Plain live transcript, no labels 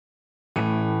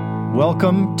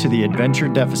Welcome to the Adventure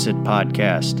Deficit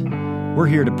Podcast. We're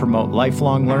here to promote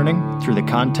lifelong learning through the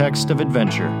context of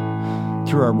adventure.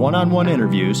 Through our one-on-one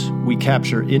interviews, we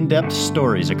capture in-depth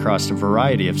stories across a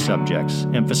variety of subjects,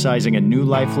 emphasizing a new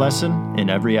life lesson in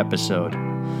every episode.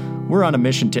 We're on a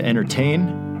mission to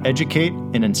entertain, educate,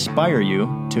 and inspire you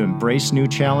to embrace new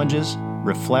challenges,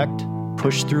 reflect,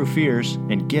 push through fears,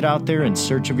 and get out there in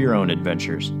search of your own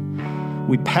adventures.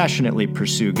 We passionately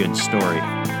pursue good story,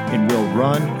 and we'll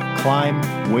run, climb,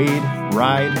 wade,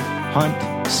 ride,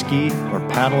 hunt, ski, or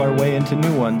paddle our way into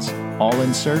new ones, all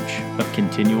in search of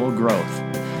continual growth.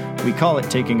 We call it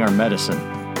taking our medicine,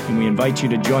 and we invite you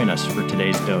to join us for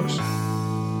today's dose.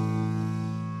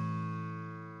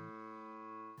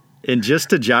 And just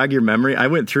to jog your memory, I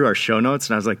went through our show notes,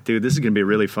 and I was like, dude, this is going to be a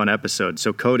really fun episode.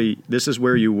 So, Cody, this is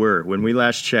where you were. When we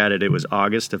last chatted, it was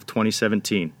August of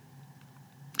 2017.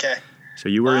 Okay. So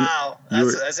you were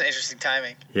that's an interesting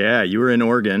timing. Yeah, you were in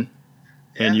Oregon,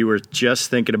 and Yeah. you were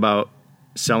just thinking about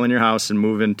selling your house and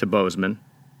moving to Bozeman.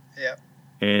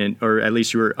 Yep. Or at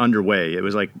least you were underway. It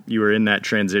was like you were in that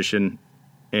transition,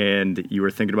 and you were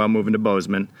thinking about moving to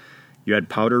Bozeman. You had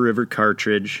Powder River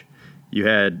Cartridge. You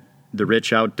had the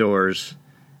Rich Outdoors.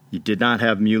 You did not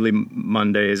have Muley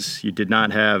Mondays. You did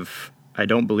not have, I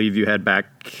don't believe you had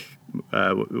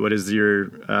what is your...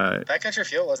 Backcountry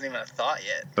Fuel wasn't even a thought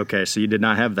yet. Okay, so you did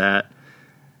not have that.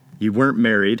 You weren't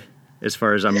married, as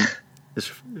far as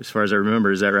as far as I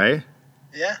remember. Is that right?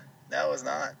 Yeah, that was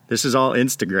not. This is all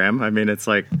Instagram. I mean, it's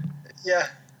like... Yeah.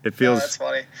 It feels... No, that's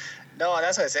funny. No,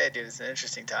 that's what I say, dude. It's an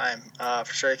interesting time,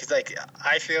 for sure. Because,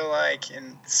 I feel like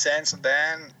since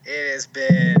then, it has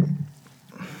been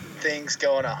things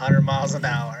going 100 miles an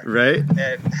hour. Right?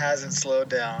 It hasn't slowed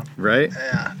down. Right?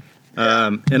 Yeah.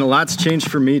 And a lot's changed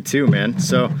for me too, man.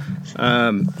 So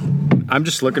I'm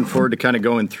just looking forward to kind of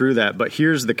going through that. But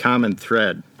here's the common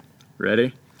thread.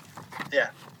 Ready?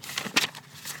 Yeah.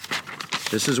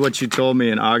 This is what you told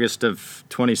me in August of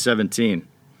 2017.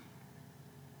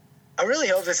 I really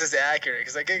hope this is accurate,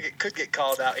 because I could get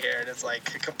called out here, and it's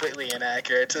completely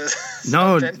inaccurate to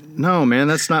something. No, man,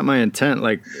 that's not my intent.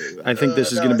 I think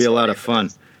this is going to be a lot of fun.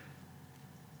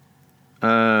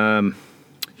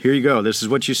 Here you go. This is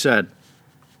what you said.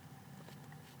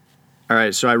 All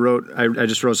right, so I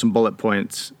just wrote some bullet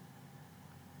points.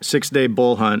 6-day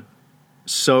bull hunt,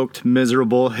 soaked,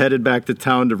 miserable, headed back to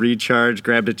town to recharge,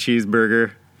 grabbed a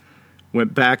cheeseburger,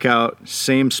 went back out,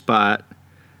 same spot,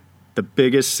 the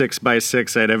biggest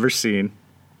 6x6 I'd ever seen.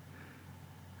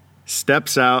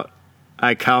 Steps out,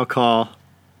 I cow call,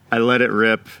 I let it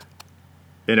rip,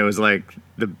 and it was like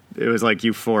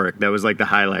euphoric. That was like the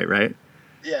highlight, right?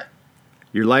 Yeah.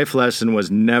 Your life lesson was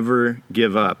never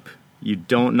give up. You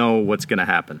don't know what's going to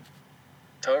happen.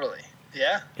 Totally.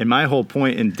 Yeah. And my whole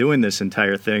point in doing this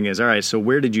entire thing is, all right, so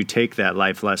where did you take that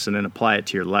life lesson and apply it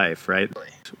to your life, right?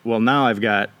 Totally. Well, now I've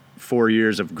got 4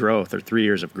 years of growth or 3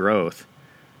 years of growth.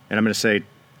 And I'm going to say,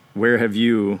 where have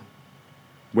you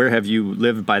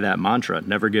lived by that mantra?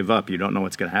 Never give up. You don't know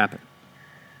what's going to happen.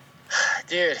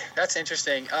 Dude, that's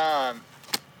interesting.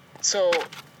 So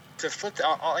to flip,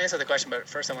 I'll answer the question, but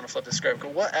first I want to flip the script.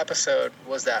 What episode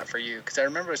was that for you? Because I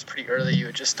remember it was pretty early. You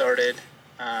had just started.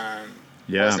 Yeah.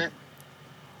 Wasn't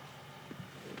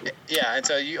it? Yeah, and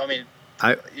so you're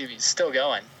still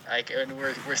going. And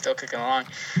we're still kicking along.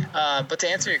 But to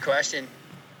answer your question,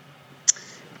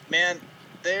 man,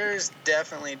 there's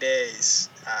definitely days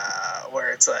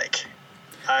where it's like,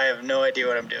 I have no idea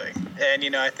what I'm doing.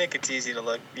 And, I think it's easy to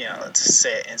look, let's just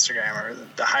say Instagram or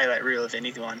the highlight reel of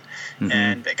anyone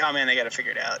and think, oh, man, they got to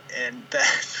figure it out. And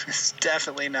that is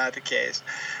definitely not the case.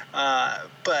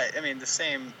 But, I mean, the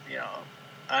same,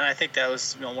 and I think that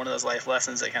was, one of those life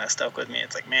lessons that kind of stuck with me.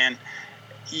 It's like, man,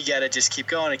 you got to just keep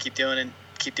going and keep doing and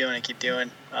keep doing and keep doing.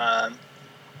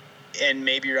 And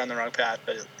maybe you're on the wrong path,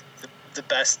 but the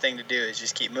best thing to do is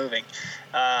just keep moving,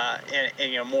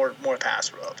 and more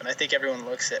paths will open. I think everyone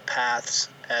looks at paths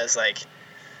as like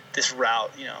this route.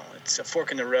 It's a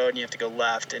fork in the road, and you have to go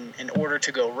left. And in order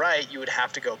to go right, you would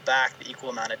have to go back the equal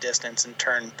amount of distance and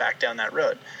turn back down that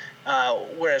road.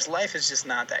 Whereas life is just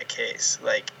not that case.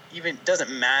 Even it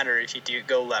doesn't matter if you do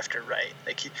go left or right.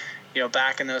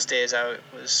 Back in those days, I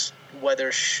was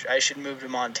whether I should move to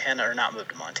Montana or not move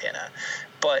to Montana.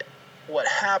 But what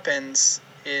happens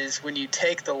is when you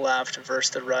take the left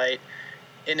versus the right,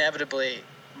 inevitably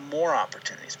more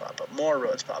opportunities pop up, more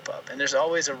roads pop up, and there's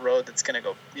always a road that's going to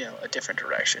go, a different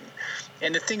direction.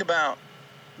 And the thing about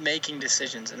making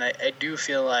decisions, and I do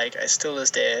feel like I still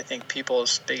this day, I think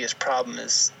people's biggest problem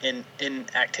is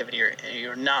inactivity, or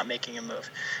you're not making a move.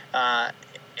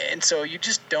 And so you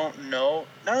just don't know,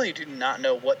 not only do you not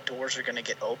know what doors are going to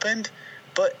get opened,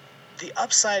 but the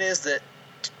upside is that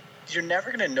you're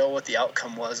never going to know what the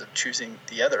outcome was of choosing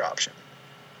the other option.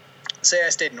 Say I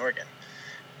stayed in Oregon.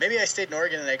 Maybe I stayed in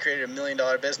Oregon and I created $1 million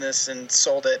business and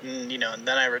sold it, and and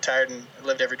then I retired and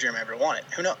lived every dream I ever wanted.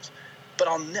 Who knows? But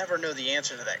I'll never know the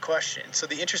answer to that question. So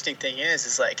the interesting thing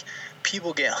is like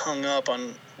people get hung up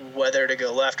on whether to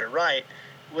go left or right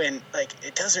when like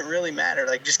it doesn't really matter.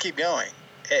 Like just keep going.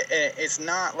 It's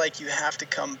not like you have to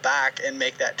come back and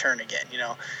make that turn again.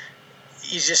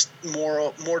 You just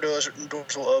more doors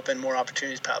will open, more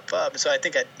opportunities pop up. So I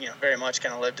think I very much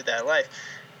kind of lived that life.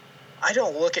 I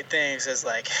don't look at things as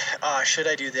like, should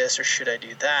I do this or should I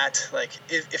do that? Like,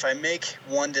 if I make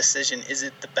one decision, is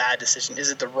it the bad decision? Is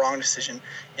it the wrong decision?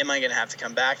 Am I going to have to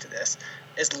come back to this?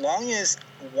 As long as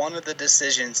one of the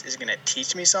decisions is going to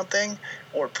teach me something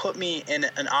or put me in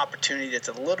an opportunity that's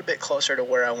a little bit closer to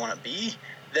where I want to be,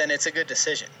 then it's a good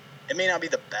decision. It may not be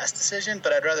the best decision,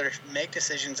 but I'd rather make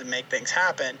decisions and make things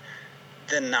happen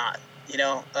than not.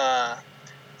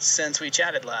 Since we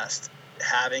chatted last,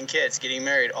 having kids, getting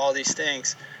married, all these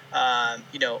things,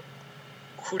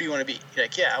 who do you want to be? You're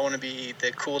like, I want to be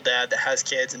the cool dad that has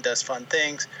kids and does fun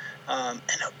things. And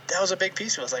that was a big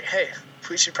piece of it. I was like, hey,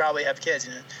 we should probably have kids.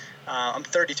 I'm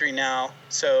 33 now,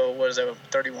 so what was I,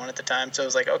 31 at the time? So it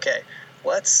was like, okay,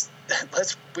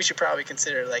 we should probably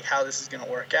consider like how this is going to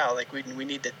work out. Like we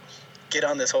need to get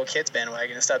on this whole kids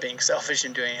bandwagon and stop being selfish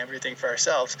and doing everything for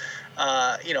ourselves.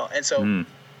 And so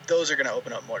those are going to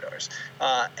open up more doors.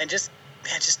 And just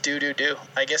do.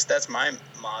 I guess that's my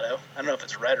motto. I don't know if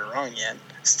it's right or wrong yet.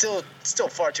 Still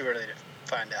far too early to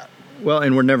find out. Well,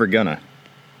 and we're never gonna.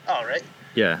 Oh, right?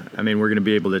 Yeah. I mean, we're going to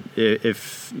be able to,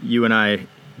 if you and I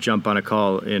jump on a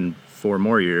call in 4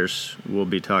 more years, we'll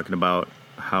be talking about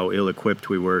how ill-equipped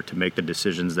we were to make the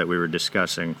decisions that we were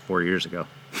discussing 4 years ago.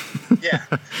 Yeah.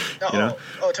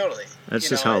 Oh, totally. That's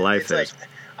just how life is.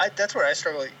 Like, that's where I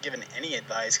struggle giving any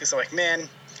advice because I'm like, man,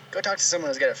 go talk to someone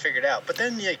who's got it figured out. But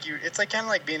then it's like kind of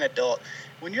like being an adult.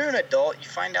 When you're an adult, you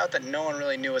find out that no one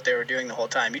really knew what they were doing the whole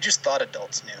time. You just thought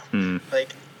adults knew.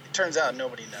 Like, it turns out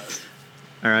nobody knows.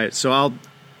 All right, so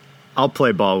I'll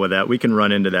play ball with that. We can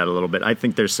run into that a little bit. I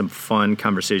think there's some fun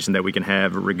conversation that we can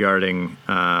have regarding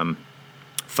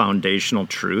foundational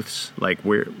truths. Like,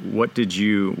 what did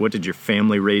your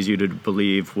family raise you to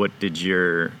believe? What did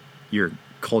your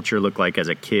culture look like as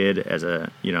a kid, as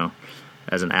an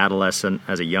adolescent,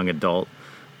 as a young adult?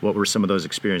 What were some of those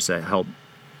experiences that helped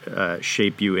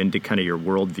shape you into kind of your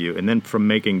worldview? And then from a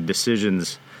making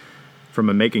decisions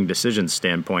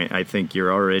standpoint, I think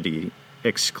you're already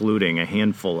excluding a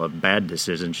handful of bad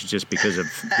decisions just because of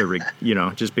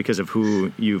just because of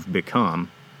who you've become,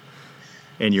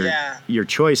 and your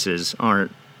choices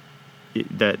aren't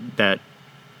that.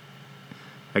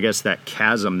 I guess that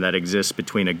chasm that exists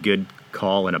between a good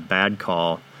call and a bad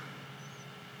call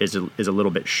is a little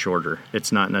bit shorter.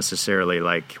 It's not necessarily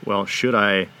like, well, should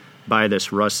I buy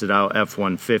this rusted out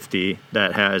F-150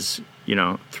 that has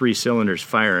 3 cylinders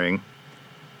firing,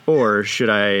 or should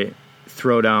I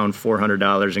throw down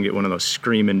 $400 and get one of those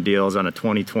screaming deals on a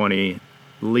 2020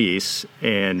 lease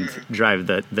and drive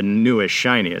the newest,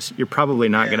 shiniest? You're probably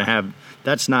not going to have,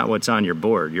 that's not what's on your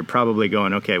board. You're probably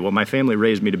going, okay, well, my family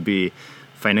raised me to be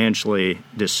financially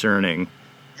discerning.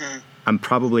 I'm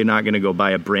probably not going to go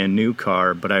buy a brand new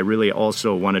car, but I really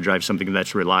also want to drive something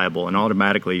that's reliable. And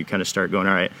automatically you kind of start going,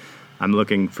 all right, I'm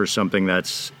looking for something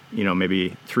that's,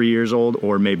 maybe 3 years old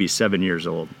or maybe 7 years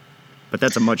old. But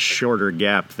that's a much shorter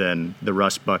gap than the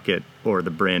rust bucket or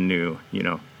the brand new,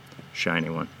 shiny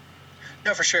one.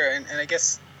 No, for sure. And I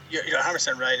guess you're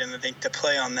 100% right. And I think to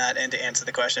play on that and to answer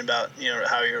the question about,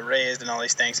 how you were raised and all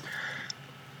these things,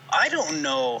 I don't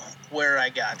know where I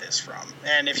got this from.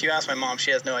 And if you ask my mom,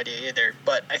 she has no idea either.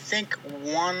 But I think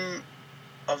one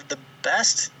of the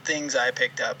best things I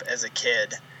picked up as a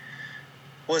kid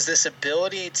was this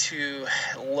ability to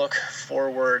look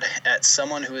forward at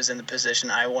someone who is in the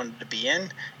position I wanted to be in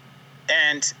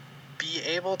and be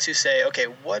able to say, okay,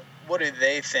 what do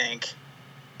they think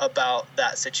about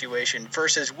that situation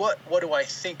versus what do I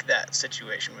think that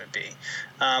situation would be?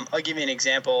 I'll give you an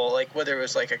example, like whether it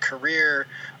was like a career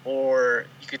or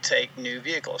you could take new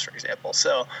vehicles, for example.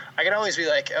 So I could always be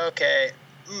like, okay,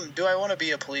 do I want to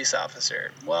be a police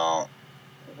officer? Well,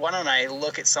 why don't I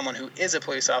look at someone who is a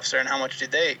police officer and how much do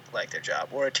they like their job,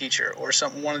 or a teacher, or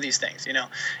one of these things,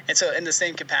 And so in the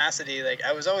same capacity, like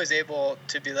I was always able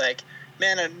to be like,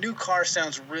 man, a new car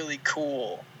sounds really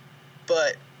cool,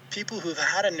 but people who've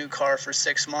had a new car for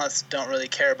 6 months don't really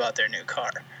care about their new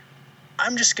car.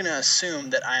 I'm just going to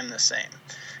assume that I'm the same.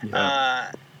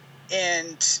 Yeah.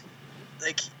 And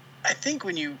like I think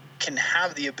when you can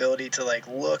have the ability to like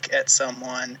look at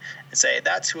someone and say,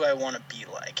 that's who I want to be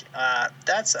like,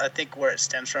 that's, I think, where it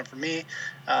stems from for me,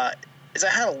 is I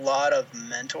had a lot of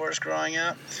mentors growing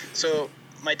up. So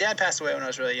my dad passed away when I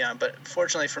was really young, but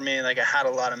fortunately for me, like I had a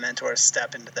lot of mentors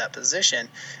step into that position.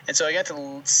 And so I got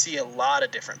to see a lot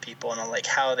of different people and like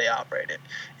how they operated.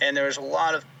 And there was a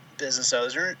lot of business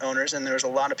owners, and there was a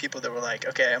lot of people that were like,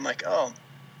 okay, I'm like, oh,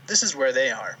 this is where they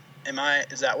are.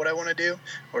 Is that what I want to do?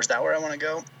 Or is that where I want to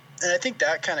go? And I think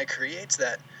that kind of creates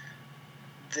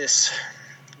this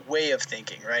way of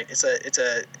thinking, right? It's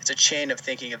a chain of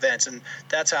thinking events. And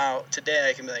that's how today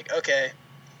I can be like, okay,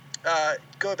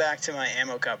 go back to my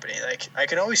ammo company. Like I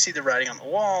can always see the writing on the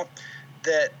wall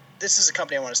that this is a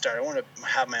company I want to start. I want to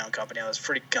have my own company. I was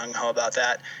pretty gung-ho about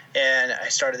that. And I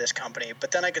started this company,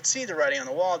 but then I could see the writing on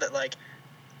the wall that like,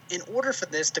 in order for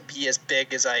this to be as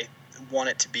big as I want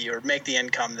it to be, or make the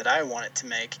income that I want it to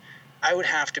make, I would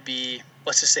have to be,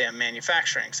 let's just say, a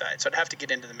manufacturing side. So I'd have to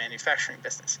get into the manufacturing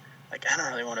business. Like, I don't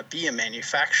really want to be a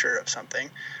manufacturer of something.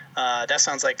 That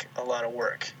sounds like a lot of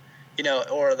work.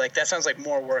 Or like that sounds like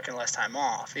more work and less time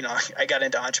off. I got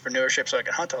into entrepreneurship so I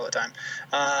could hunt all the time.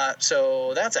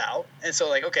 So that's out. And so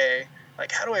like, okay,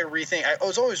 like how do I rethink? I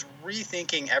was always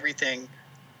rethinking everything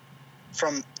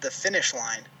from the finish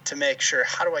line to make sure,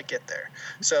 how do I get there?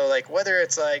 So like whether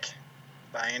it's like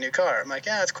buying a new car, I'm like,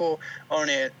 yeah, it's cool.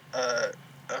 Owning a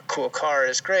cool car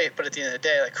is great. But at the end of the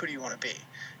day, like, who do you want to be?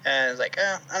 And it's like,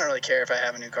 I don't really care if I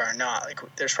have a new car or not. Like,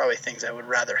 there's probably things I would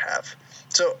rather have.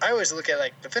 So I always look at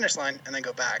like the finish line and then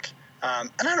go back. And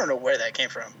I don't know where that came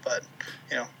from, but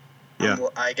yeah.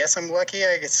 I guess I'm lucky.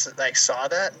 I guess like saw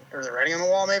that, or the writing on the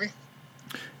wall, maybe.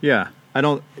 Yeah,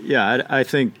 I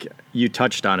think you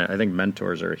touched on it. I think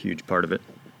mentors are a huge part of it.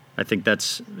 I think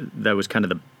that was kind of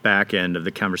the back end of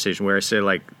the conversation where I say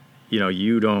like,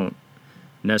 you don't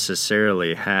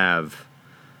necessarily have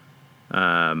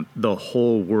the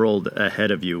whole world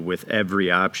ahead of you with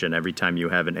every option every time you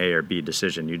have an A or B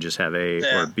decision. You just have A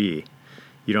or B.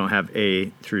 You don't have A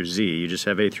through Z. You just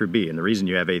have A through B. And the reason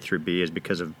you have A through B is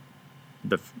because of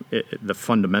the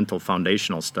fundamental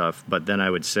foundational stuff. But then I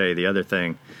would say the other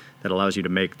thing that allows you to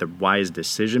make the wise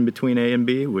decision between A and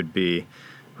B would be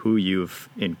who you've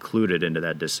included into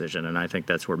that decision. And I think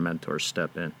that's where mentors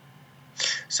step in.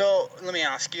 So let me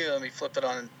flip it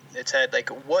on its head. Like,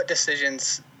 what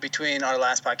decisions between our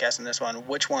last podcast and this one,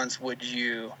 which ones would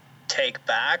you take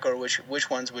back, or which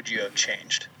ones would you have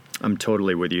changed? I'm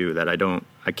totally with you that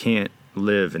I can't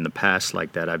live in the past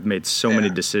like that. I've made so many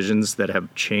decisions that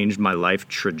have changed my life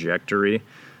trajectory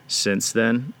since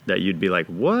then that you'd be like,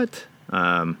 what?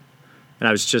 And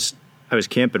I was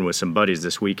camping with some buddies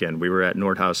this weekend. We were at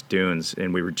Nordhaus Dunes,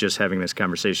 and we were just having this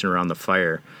conversation around the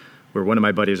fire where one of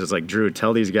my buddies was like, Drew,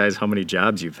 tell these guys how many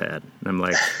jobs you've had. And I'm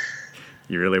like,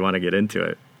 you really want to get into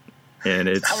it? And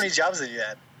it's... How many jobs have you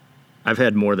had? I've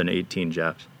had more than 18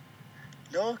 jobs.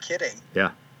 No kidding.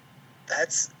 Yeah.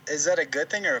 Is that a good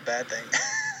thing or a bad thing?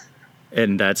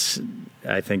 And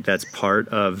I think that's part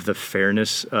of the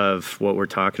fairness of what we're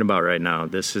talking about right now.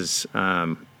 This has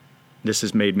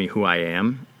made me who I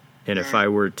am. And if I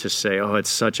were to say, oh, it's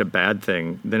such a bad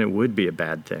thing, then it would be a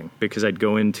bad thing, because I would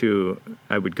go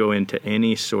into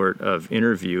any sort of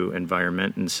interview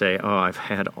environment and say, oh, I've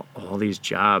had all these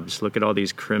jobs. Look at all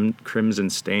these crimson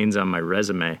stains on my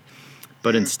resume.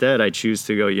 But instead I choose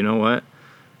to go, you know what?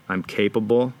 I'm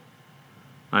capable.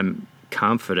 I'm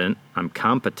confident. I'm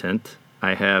competent.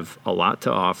 I have a lot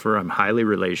to offer. I'm highly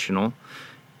relational.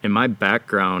 And my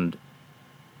background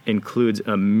includes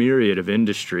a myriad of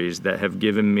industries that have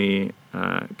given me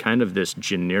kind of this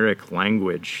generic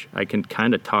language. I can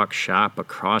kind of talk shop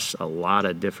across a lot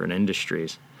of different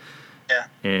industries. Yeah.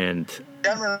 And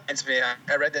that reminds me,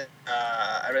 I read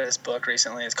this book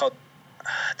recently. It's called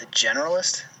The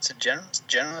Generalist. It's a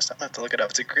generalist. I'm going to have to look it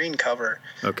up. It's a green cover.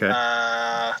 Okay.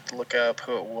 Look up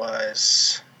who it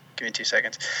was. Give me 2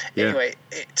 seconds. Yeah. Anyway,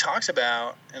 it talks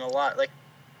about, in a lot, like,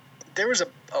 there was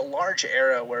a large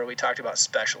era where we talked about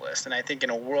specialists, and I think in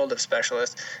a world of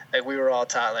specialists, like, we were all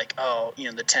taught, like,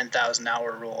 the 10,000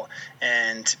 hour rule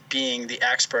and being the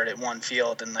expert at one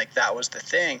field, and like that was the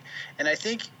thing. And I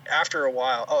think after a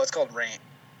while, it's called Range.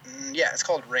 Yeah, it's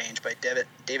called Range by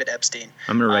David Epstein.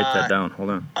 I'm gonna write that down. Hold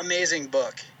on. Amazing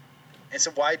book. It's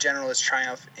why generalists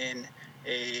triumph in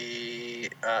a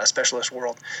specialist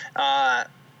world. Man,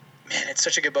 it's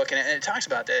such a good book, and it talks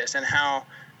about this and how,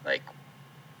 like,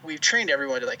 we've trained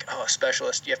everyone to, like,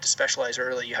 specialist, you have to specialize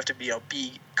early, you have to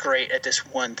be great at this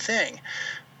one thing.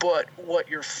 But what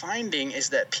you're finding is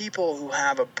that people who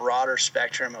have a broader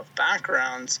spectrum of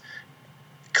backgrounds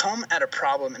come at a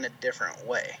problem in a different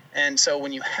way. And so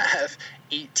when you have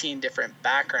 18 different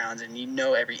backgrounds and you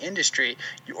know every industry,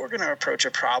 you're going to approach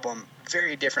a problem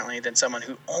very differently than someone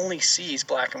who only sees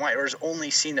black and white or has only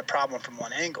seen the problem from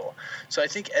one angle. So I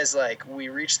think as like we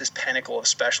reach this pinnacle of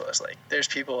specialists, like there's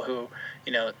people who,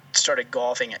 you know, started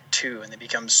golfing at 2 and they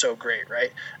become so great,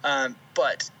 right?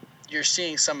 But you're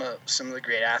seeing some of the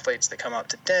great athletes that come up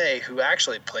today who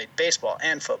actually played baseball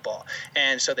and football.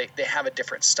 And so they have a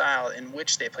different style in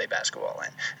which they play basketball in.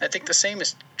 And I think the same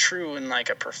is true in like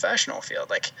a professional field.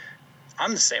 Like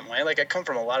I'm the same way. Like I come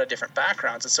from a lot of different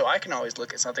backgrounds. And so I can always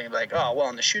look at something and be like, oh, well,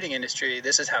 in the shooting industry,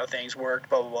 this is how things work,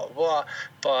 blah, blah, blah, blah.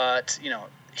 But, you know,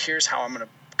 here's how I'm going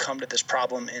to come to this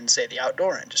problem in, say, the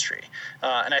outdoor industry.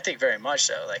 And I think very much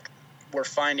so. Like we're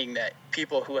finding that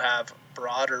people who have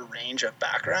broader range of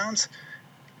backgrounds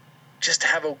just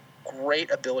have a great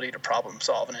ability to problem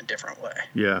solve in a different way.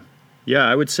 Yeah,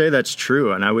 I would say that's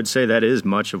true, and I would say that is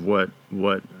much of what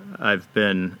I've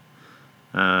been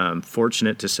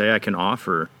fortunate to say I can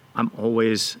offer. I'm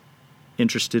always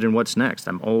interested in what's next.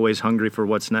 I'm always hungry for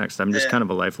what's next. I'm just kind of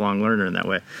a lifelong learner in that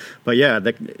way. But yeah,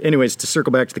 anyways, to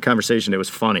circle back to the conversation, it was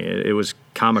funny. It was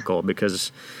comical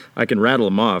because I can rattle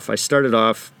them off. I started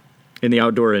off in the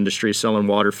outdoor industry selling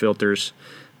water filters.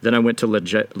 Then I went to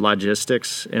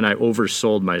logistics and I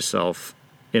oversold myself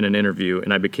in an interview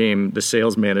and I became the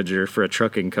sales manager for a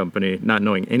trucking company, not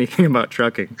knowing anything about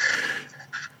trucking.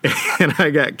 And I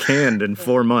got canned in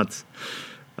 4 months.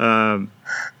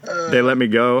 They let me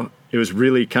go. It was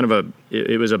really kind of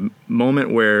it was a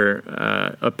moment where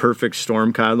a perfect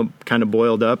storm kind of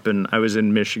boiled up, and I was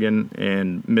in Michigan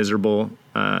and miserable.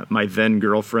 My then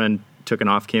girlfriend took an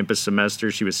off-campus semester.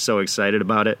 She was so excited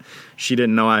about it. She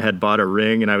didn't know I had bought a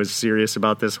ring and I was serious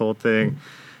about this whole thing.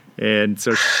 And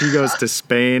so she goes to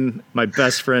Spain. My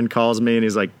best friend calls me and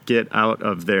he's like, get out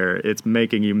of there. It's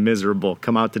making you miserable.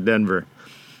 Come out to Denver.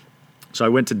 So I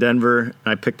went to Denver and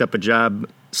I picked up a job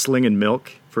slinging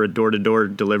milk for a door-to-door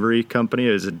delivery company.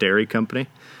 It was a dairy company.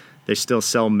 They still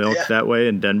sell milk that way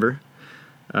in Denver.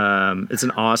 It's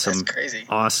an awesome, that's crazy.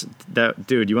 Awesome.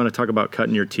 Dude, you want to talk about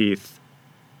cutting your teeth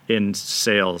in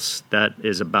sales? That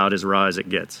is about as raw as it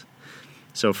gets.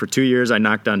 So for 2 years, I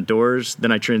knocked on doors.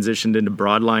 Then I transitioned into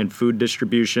broadline food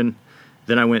distribution.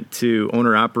 Then I went to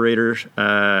owner-operator.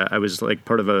 I was like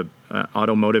part of a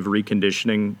automotive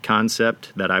reconditioning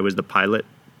concept that I was the pilot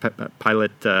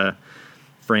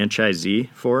franchisee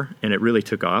for, and it really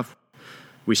took off.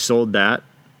 We sold that,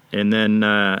 and then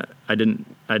I didn't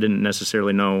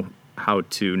necessarily know how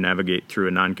to navigate through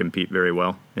a non-compete very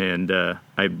well, and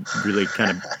I really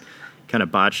kind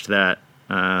of botched that.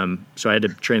 So I had to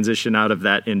transition out of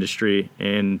that industry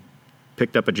and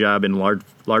picked up a job in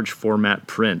large format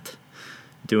print,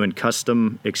 doing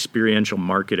custom experiential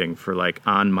marketing for like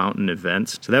on mountain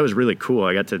events. So that was really cool.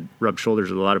 I got to rub shoulders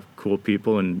with a lot of cool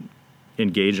people and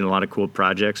engage in a lot of cool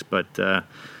projects, but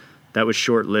that was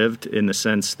short-lived in the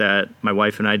sense that my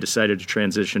wife and I decided to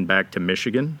transition back to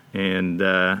Michigan and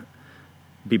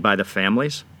be by the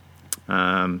families.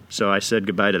 So I said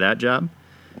goodbye to that job.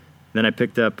 Then I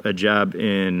picked up a job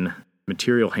in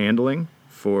material handling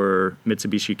for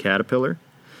Mitsubishi Caterpillar.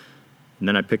 And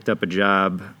then I picked up a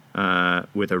job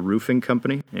with a roofing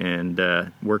company and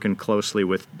working closely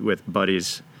with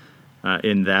buddies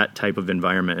in that type of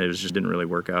environment. It just didn't really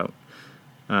work out.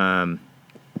 And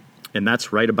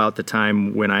that's right about the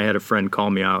time when I had a friend call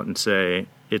me out and say,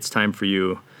 it's time for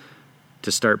you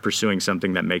to start pursuing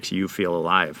something that makes you feel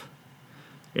alive.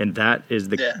 And that is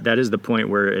the point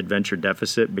where Adventure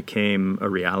Deficit became a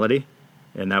reality.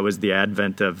 And that was the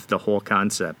advent of the whole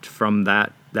concept. From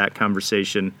that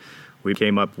conversation, we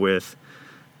came up with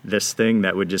this thing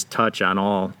that would just touch on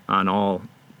all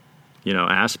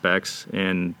aspects,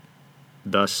 and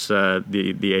thus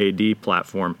the AD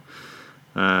platform.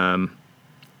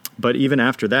 But even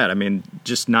after that, I mean,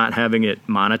 just not having it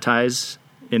monetize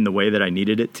in the way that I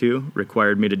needed it to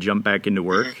required me to jump back into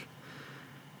work.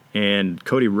 And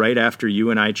Cody, right after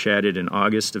you and I chatted in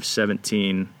August of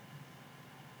 2017,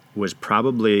 was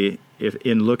probably,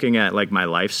 in looking at like my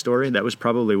life story, that was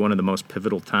probably one of the most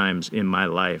pivotal times in my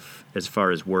life as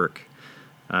far as work.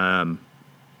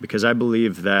 Because I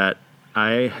believe that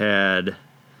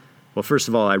well, first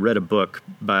of all, I read a book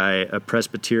by a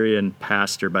Presbyterian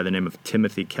pastor by the name of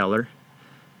Timothy Keller.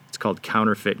 It's called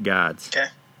Counterfeit Gods. Okay.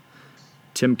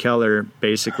 Tim Keller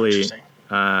basically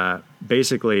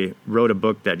wrote a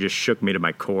book that just shook me to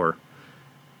my core.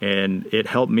 And it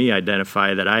helped me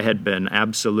identify that I had been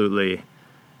absolutely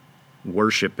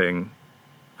worshiping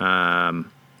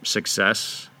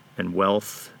success and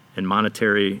wealth and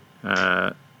monetary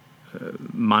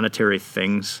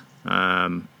things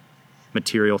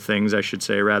material things, I should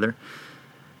say, rather.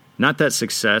 Not that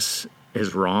success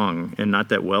is wrong and not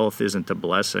that wealth isn't a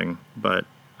blessing, but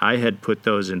I had put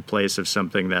those in place of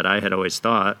something that I had always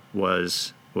thought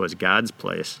was God's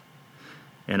place.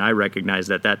 And I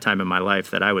recognized at that time in my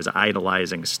life that I was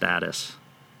idolizing status.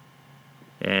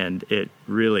 And it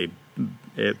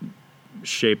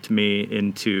shaped me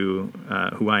into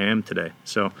who I am today.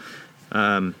 So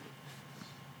I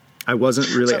wasn't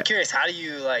really... So I'm curious, how do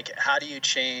you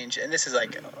change, and this is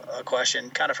like a question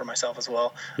kind of for myself as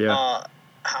well. Yeah.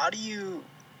 How do you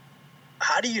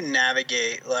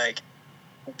navigate like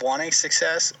wanting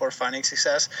success or finding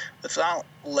success without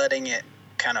letting it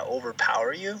kind of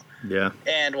overpower you? Yeah.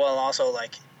 And while also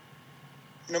like,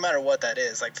 no matter what that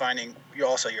is, like finding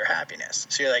your happiness.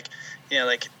 So you're like,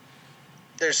 like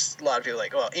there's a lot of people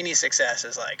like, well, any success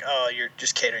is like, oh, you're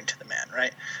just catering to the man,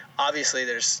 right? Obviously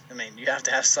you have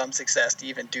to have some success to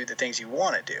even do the things you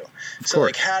want to do. So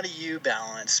like, how do you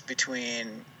balance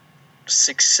between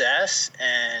success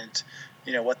and,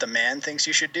 what the man thinks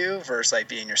you should do versus like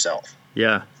being yourself?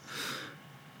 Yeah.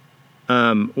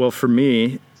 Well, for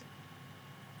me,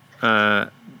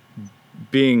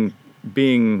 being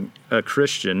a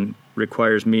Christian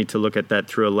requires me to look at that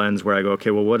through a lens where I go,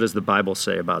 okay, well, what does the Bible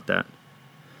say about that?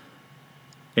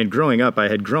 And growing up, I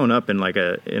had grown up in like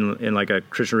a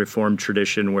Christian Reformed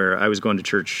tradition where I was going to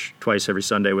church twice every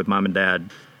Sunday with mom and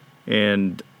dad.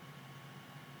 And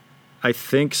I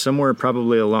think somewhere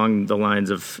probably along the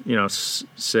lines of,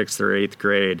 6th or 8th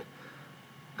grade,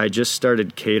 I just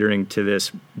started catering to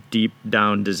this deep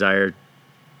down desire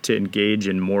to engage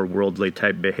in more worldly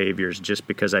type behaviors just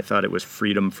because I thought it was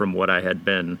freedom from what I had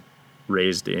been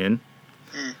raised in.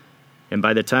 Mm. And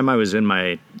by the time I was in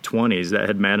my 20s, that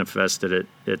had manifested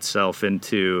itself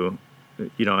into,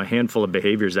 a handful of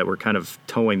behaviors that were kind of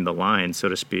towing the line, so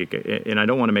to speak. And I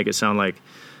don't want to make it sound like,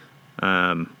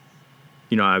 I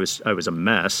was a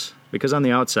mess, because on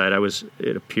the outside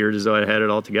it appeared as though I had it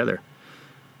all together.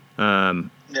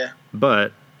 Yeah.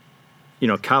 But,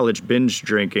 college binge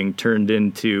drinking turned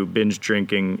into binge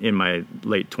drinking in my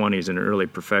late 20s and early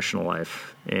professional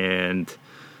life. And,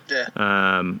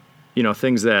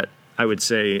 things that I would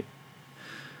say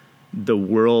the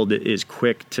world is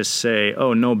quick to say,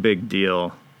 oh, no big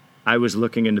deal. I was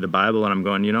looking into the Bible and I'm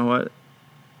going, you know what?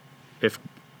 If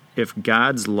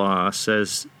God's law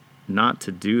says not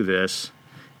to do this,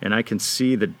 and I can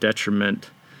see the detriment,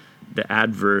 the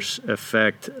adverse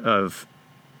effect of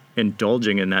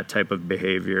indulging in that type of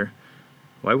behavior,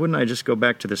 why wouldn't I just go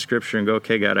back to the scripture and go,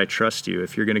 okay, God, I trust you.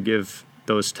 If you're going to give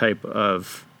those type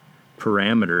of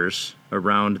parameters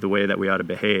around the way that we ought to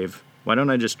behave, why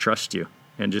don't I just trust you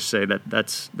and just say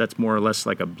that's more or less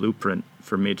like a blueprint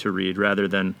for me to read rather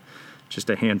than just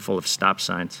a handful of stop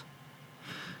signs.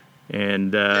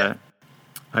 And I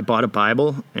bought a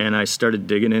Bible and I started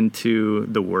digging into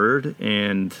the Word,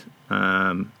 and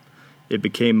it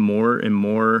became more and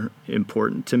more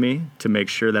important to me to make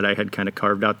sure that I had kind of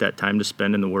carved out that time to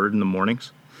spend in the Word in the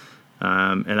mornings.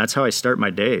 And that's how I start my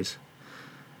days.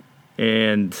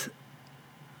 And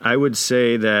I would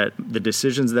say that the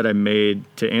decisions that I made,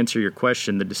 to answer your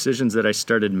question, the decisions that I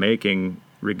started making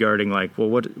regarding like, well,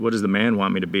 what does the man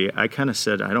want me to be? I kind of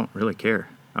said, I don't really care.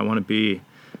 I want to be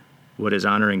what is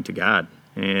honoring to God.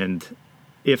 And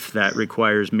if that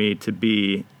requires me to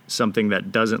be something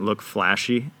that doesn't look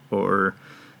flashy or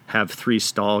have 3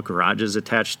 stall garages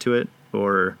attached to it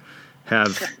or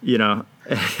have, you know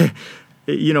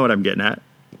what I'm getting at.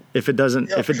 If it doesn't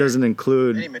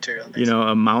include,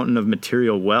 a mountain of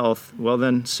material wealth, well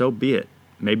then so be it.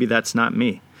 Maybe that's not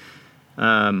me.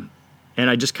 And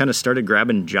I just kind of started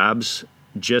grabbing jobs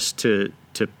just to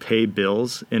pay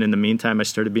bills. And in the meantime, I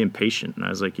started being patient. And I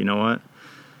was like, you know what?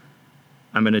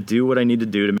 I'm going to do what I need to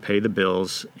do to pay the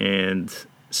bills, and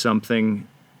something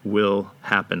will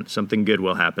happen. Something good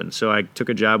will happen. So I took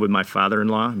a job with my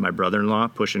father-in-law and my brother-in-law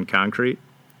pushing concrete.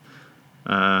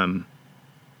 And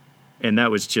that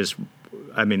was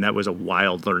that was a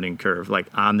wild learning curve, like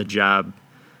on the job,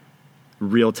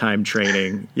 real-time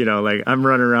training. Like I'm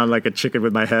running around like a chicken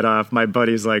with my head off. My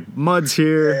buddy's like, mud's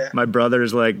here. Yeah. My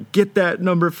brother's like, get that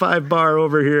number 5 bar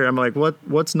over here. I'm like,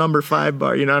 what's number 5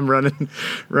 bar? I'm running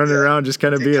around just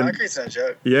kind of being. Concrete's not a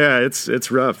joke. Yeah, it's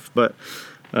rough. But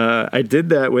I did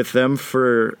that with them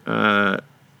for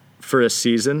a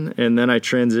season, and then I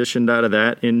transitioned out of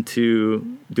that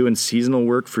into doing seasonal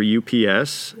work for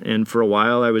UPS. And for a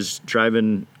while, I was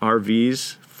driving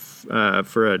RVs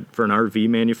for an RV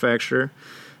manufacturer,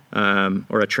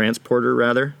 or a transporter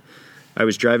rather. I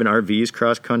was driving RVs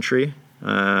cross country.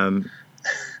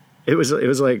 It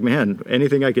was like, man,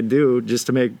 anything I could do just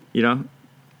to make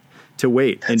to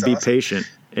wait and be patient.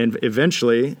 And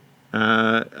eventually,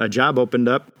 A job opened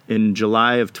up in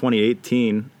July of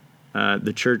 2018.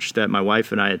 The church that my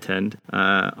wife and I attend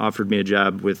offered me a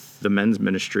job with the men's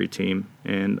ministry team,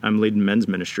 and I'm leading men's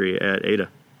ministry at Ada.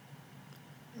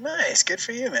 Nice, good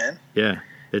for you, man. Yeah,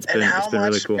 it's been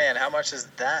really cool. Man, how much does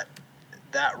that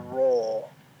role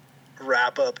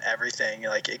wrap up everything?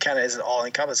 Like, it kind of is all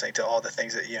encompassing to all the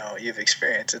things that you've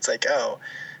experienced. It's like, oh,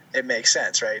 it makes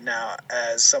sense right now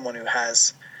as someone who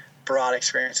has broad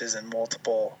experiences in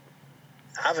multiple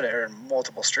avenues or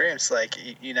multiple streams. Like,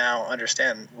 you now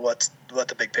understand what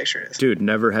the big picture is. Dude,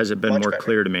 never has it been more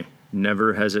clear to me.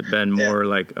 Never has it been more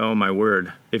like, oh my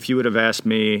word. If you would have asked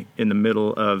me in the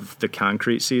middle of the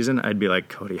concrete season, I'd be like,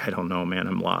 Cody, I don't know, man.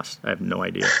 I'm lost. I have no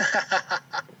idea.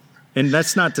 And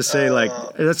that's not to say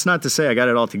I got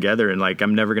it all together and like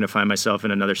I'm never going to find myself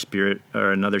in another spirit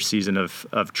or another season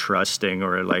of trusting,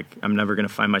 or like I'm never going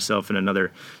to find myself in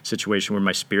another situation where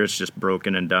my spirit's just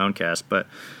broken and downcast. But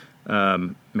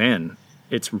man,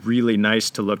 it's really nice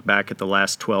to look back at the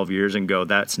last 12 years and go,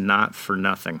 that's not for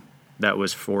nothing. That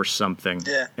was for something,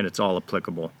 and it's all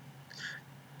applicable.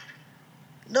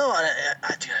 No,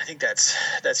 I think that's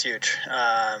huge.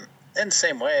 In the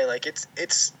same way, like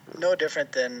it's no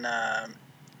different than.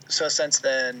 So since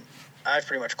then, I've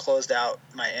pretty much closed out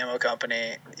my ammo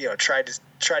company. Tried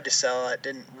to sell it,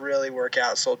 didn't really work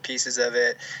out. Sold pieces of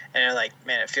it, and like,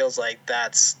 man, it feels like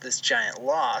that's this giant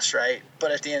loss, right? But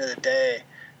at the end of the day,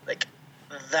 like,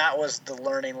 that was the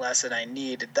learning lesson I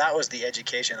needed. That was the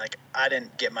education. Like, I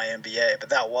didn't get my MBA,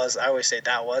 but I always say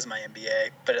that was my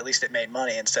MBA, but at least it made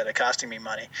money instead of costing me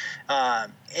money.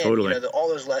 And, totally. All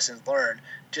those lessons learned,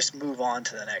 just move on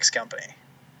to the next company.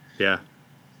 Yeah.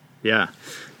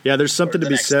 There's something to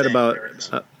be said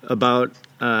about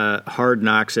hard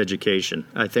knocks education.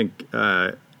 I think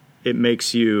it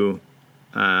makes you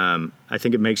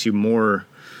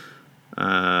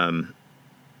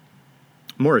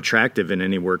more attractive in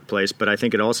any workplace, but I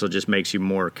think it also just makes you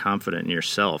more confident in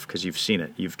yourself because you've seen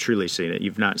it. You've truly seen it.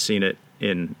 You've not seen it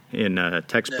in a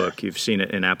textbook. You've seen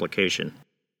it in application.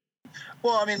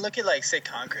 Well, I mean, look at, like, say,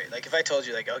 concrete. Like, if I told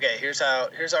you, like, okay, here's how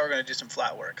we're going to do some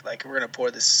flat work. Like, we're going to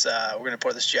pour this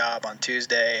job on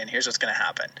Tuesday, and here's what's going to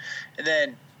happen. And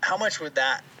then how much of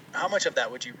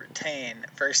that would you retain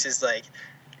versus, like,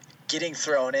 getting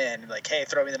thrown in, like, hey,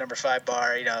 throw me the number 5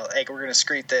 bar, like, we're going to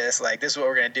screet this, like, this is what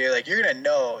we're going to do. Like, you're going to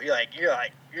know,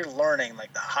 you're learning,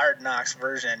 like, the hard knocks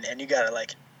version, and you got to,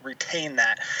 like, retain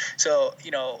that. So,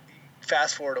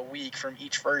 fast forward a week from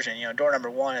each version, door number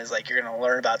 1 is like, you're going to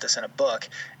learn about this in a book,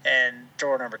 and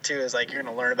door number 2 is like, you're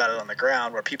going to learn about it on the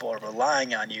ground where people are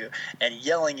relying on you and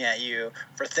yelling at you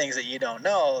for things that you don't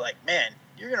know. Like, man,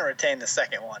 you're going to retain the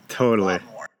second one. Totally. A lot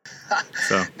more.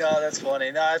 No, that's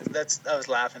funny. No, I was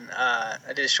laughing. I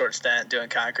did a short stint doing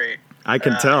concrete. I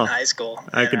can tell. In high school.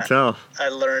 I can tell. I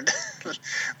learned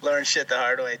shit the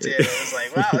hard way too. It was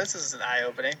like, wow, this is an eye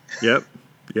opening. Yep.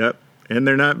 And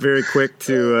they're not very quick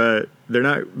to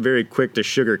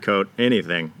sugarcoat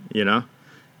anything.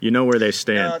 You know where they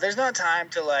stand. No, there's not time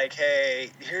to, like,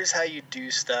 hey, here's how you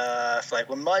do stuff. Like,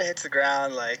 when mud hits the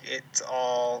ground, like, it's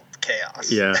all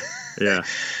chaos. Yeah.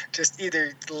 Just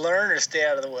either learn or stay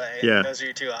out of the way. Yeah. Those are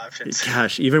your two options.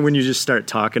 Gosh, even when you just start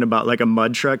talking about, like, a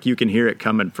mud truck, you can hear it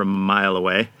coming from a mile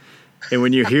away. And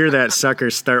when you hear that sucker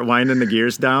start winding the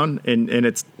gears down and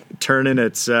it's turning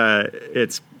its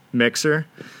mixer,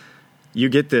 you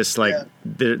get this, like,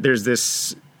 there's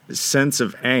this sense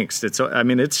of angst.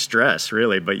 It's stress,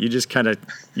 really, but you just kind of,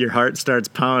 your heart starts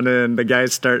pounding, the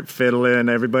guys start fiddling,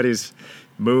 everybody's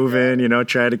moving,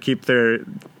 trying to keep their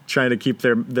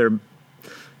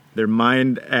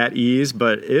mind at ease,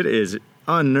 but it is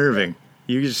unnerving.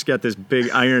 You just got this big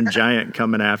iron giant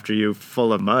coming after you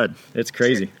full of mud. It's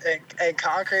crazy. And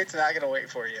concrete's not going to wait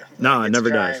for you. No, it never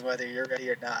does. Whether you're ready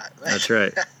or not. That's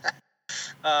right.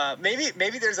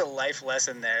 Maybe there's a life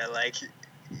lesson there. Like,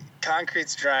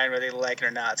 concrete's drying whether you like it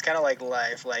or not. It's kind of like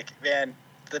life. Like, man,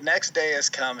 the next day is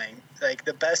coming. Like,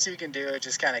 the best you can do is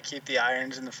just kind of keep the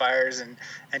irons in the fires and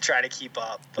try to keep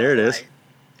up. But, there it is.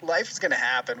 Life is going to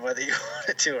happen whether you want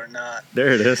it to or not. There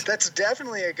it is. That's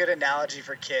definitely a good analogy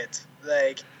for kids.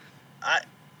 Like,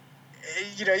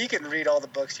 you can read all the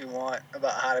books you want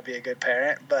about how to be a good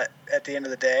parent, but at the end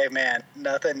of the day, man,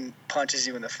 nothing punches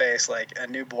you in the face like a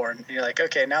newborn. And you're like,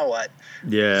 okay, now what?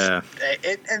 Yeah.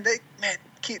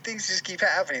 Things just keep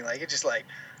happening. Like, it's just like,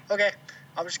 okay,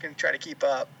 I'm just going to try to keep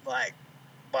up. Like,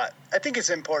 but I think it's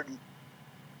important,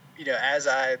 as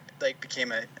I, like,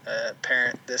 became a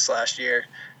parent this last year,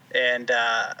 and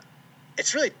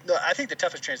it's really, I think the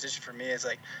toughest transition for me is,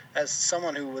 like, as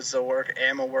someone who was a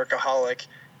ammo workaholic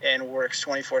and works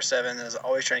 24/7 and is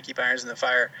always trying to keep irons in the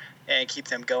fire and keep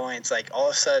them going. It's like all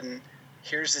of a sudden,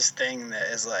 here's this thing that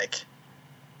is like,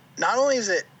 not only is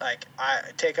it like I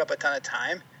take up a ton of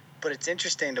time, but it's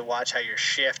interesting to watch how your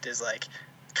shift is like,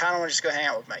 kind of want to just go hang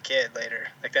out with my kid later.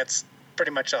 Like that's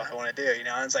pretty much all I want to do, you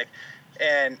know? And it's like,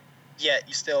 and yet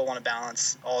you still want to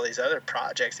balance all these other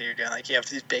projects that you're doing. Like you have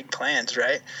these big plans,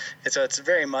 right? And so it's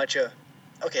very much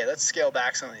okay, let's scale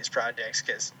back some of these projects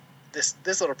because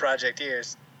this little project here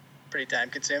is pretty time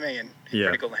consuming and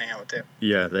pretty cool to hang out with too.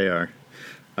 Yeah, they are.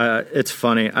 It's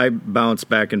funny. I bounce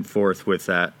back and forth with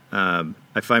that.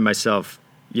 I find myself,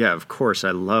 of course,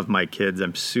 I love my kids.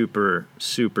 I'm super,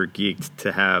 super geeked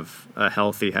to have a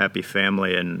healthy, happy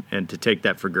family, and to take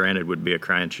that for granted would be a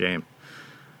crying shame.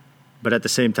 But at the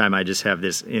same time, I just have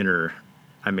this I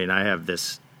have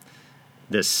this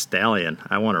stallion.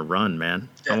 I want to run, man.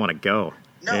 Yeah. I want to go.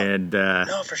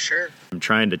 No, for sure. I'm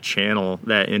trying to channel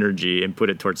that energy and put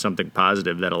it towards something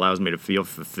positive that allows me to feel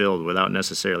fulfilled without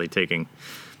necessarily taking,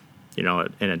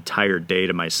 an entire day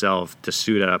to myself to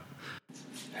suit up,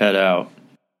 head out,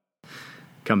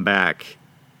 come back,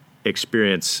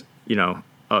 experience,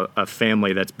 a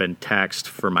family that's been taxed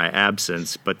for my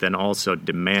absence, but then also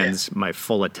demands my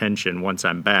full attention once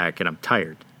I'm back and I'm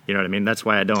tired. You know what I mean? That's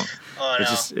why I don't. Oh,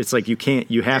 it's like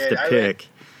you have to pick.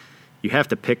 You have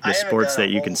to pick the sports that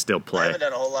you can still play. I haven't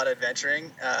done a whole lot of adventuring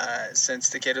since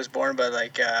the kid was born, but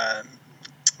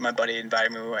my buddy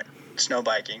invited me. We went snow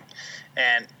biking,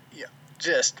 and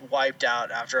just wiped out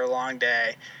after a long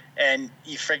day. And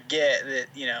you forget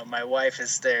that my wife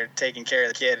is there taking care of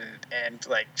the kid, and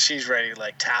like she's ready to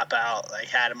like tap out, like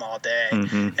had him all day.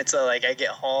 Mm-hmm. And so like I get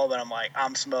home and I'm like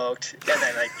I'm smoked, and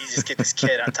then like you just get this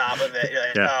kid on top of it. You're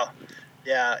like, oh.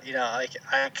 Yeah, like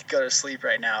I could go to sleep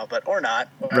right now, or not.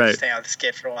 Or right. Just hang out with this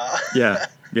kid for a while.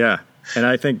 Yeah. And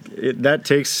I think that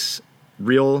takes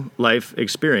real life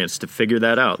experience to figure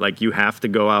that out. Like you have to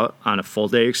go out on a full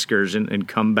day excursion and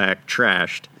come back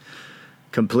trashed,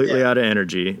 completely out of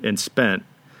energy and spent,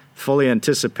 fully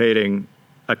anticipating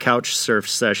a couch surf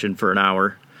session for an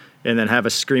hour, and then have a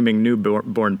screaming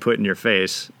newborn put in your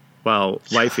face while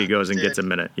wifey goes and gets a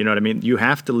minute. You know what I mean? You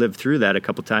have to live through that a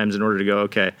couple times in order to go,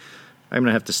 okay, I'm going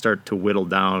to have to start to whittle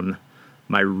down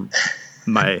my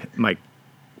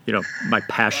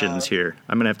passions here.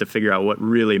 I'm going to have to figure out what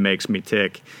really makes me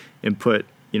tick and put,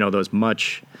 those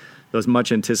much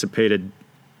anticipated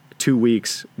 2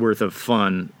 weeks worth of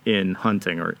fun in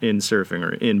hunting or in surfing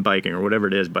or in biking or whatever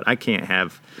it is. But I can't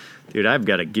I've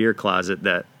got a gear closet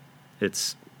that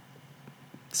it's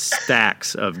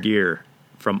stacks of gear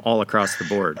from all across the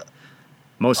board.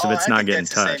 Most of it's not getting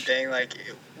touched. Same thing. Like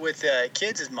with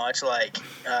kids, as much like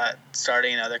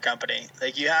starting another company.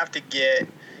 Like you have to get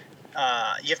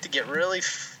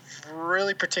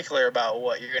really particular about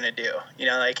what you're going to do.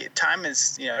 Like time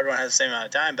is, everyone has the same amount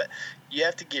of time, but you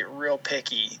have to get real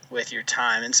picky with your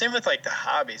time. And same with like the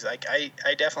hobbies. Like I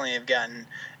definitely have gotten,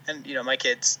 and my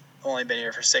kid's only been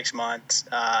here for 6 months,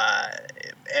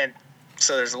 and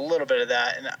so there's a little bit of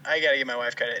that, and I got to give my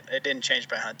wife credit. It didn't change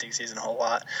my hunting season a whole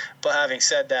lot. But having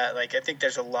said that, like I think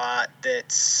there's a lot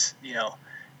that's,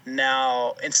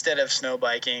 now instead of snow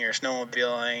biking or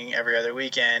snowmobiling every other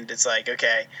weekend, it's like,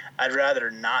 okay, I'd rather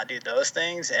not do those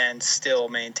things and still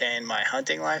maintain my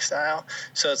hunting lifestyle.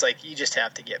 So it's like you just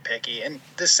have to get picky. And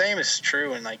the same is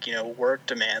true in like, work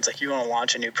demands. Like you want to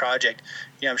launch a new project.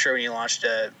 I'm sure when you launched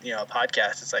a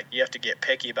podcast, it's like you have to get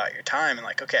picky about your time and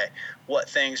like, okay, what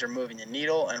things are moving the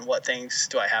needle and what things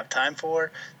do I have time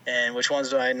for and which ones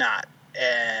do I not?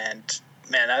 And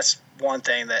man, that's one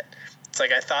thing that it's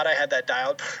like I thought I had that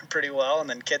dialed pretty well, and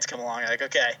then kids come along like,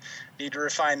 okay, need to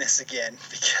refine this again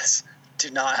because do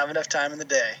not have enough time in the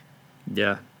day.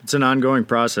 Yeah, it's an ongoing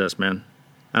process, man.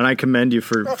 And I commend you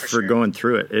for sure. going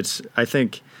through it. I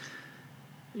think,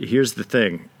 here's the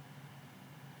thing.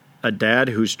 A dad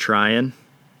who's trying,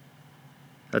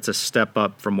 that's a step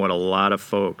up from what a lot of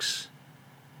folks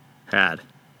had.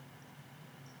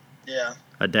 Yeah.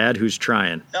 A dad who's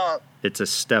trying. No. It's a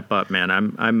step up, man.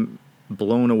 I'm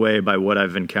blown away by what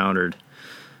I've encountered,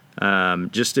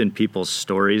 just in people's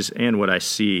stories and what I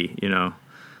see,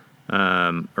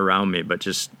 around me. But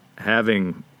just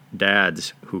having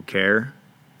dads who care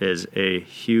is a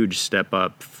huge step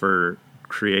up for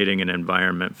creating an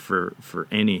environment for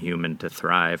any human to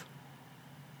thrive.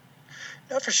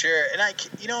 No, for sure. And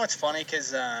it's funny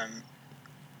because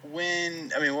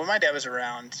when my dad was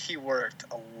around, he worked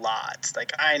a lot.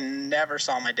 Like I never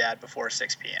saw my dad before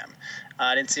 6 p.m.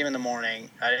 I didn't see him in the morning.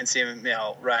 I didn't see him,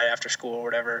 right after school or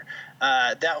whatever.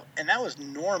 That was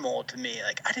normal to me.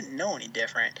 Like I didn't know any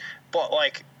different. But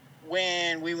like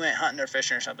when we went hunting or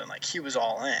fishing or something, like he was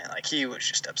all in, like he was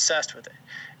just obsessed with it.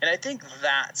 And I think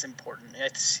that's important. I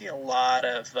see a lot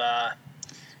of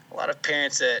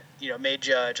parents that, may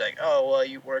judge like, oh, well,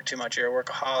 you work too much, you're a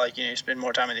workaholic, you spend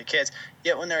more time with your kids.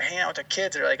 Yet when they're hanging out with their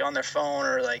kids, they're like on their phone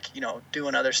or like,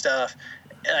 doing other stuff.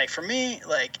 And like for me,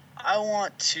 like I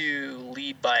want to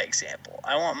lead by example.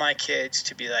 I want my kids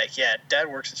to be like, yeah,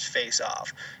 dad works his face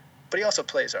off, but he also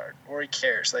plays hard or he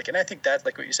cares. Like, and I think that,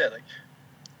 like what you said, like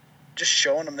just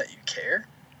showing them that you care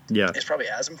is probably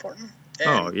as important.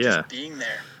 And just being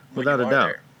there. Without a doubt.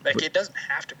 There. Like it doesn't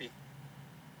have to be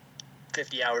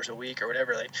 50 hours a week or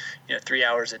whatever, like, 3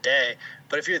 hours a day.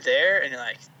 But if you're there and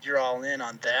you're all in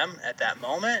on them at that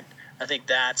moment, I think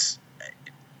that's,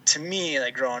 to me,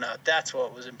 like growing up, that's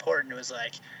what was important. It was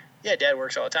like, yeah, dad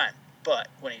works all the time, but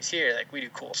when he's here, like we do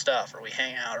cool stuff or we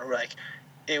hang out or like,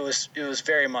 it was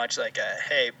very much like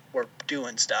hey, we're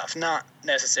doing stuff, not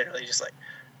necessarily just like,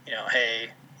 hey,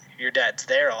 your dad's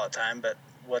there all the time, but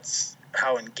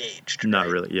how engaged? Not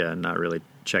really. Yeah. Not really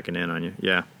checking in on you.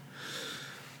 Yeah.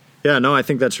 Yeah, no, I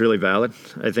think that's really valid.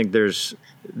 I think there's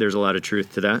a lot of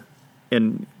truth to that.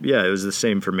 And yeah, it was the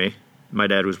same for me. My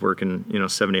dad was working,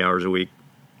 70 hours a week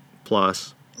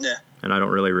plus. Yeah. And I don't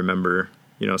really remember,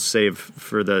 save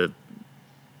for the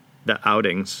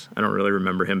outings, I don't really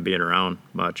remember him being around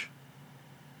much.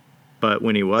 But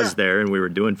when he was there and we were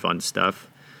doing fun stuff,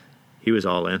 he was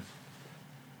all in.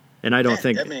 And I don't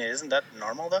think. I mean, isn't that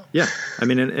normal though? Yeah, I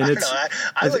mean, and it's.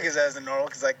 I look at that as normal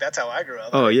because like that's how I grew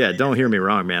up. Oh yeah, don't hear me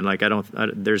wrong, man. Like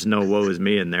there's no woe is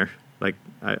me in there. Like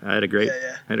I had a great,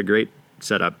 I had a great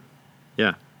setup.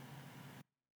 Yeah.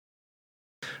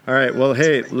 All right. Well,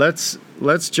 hey, let's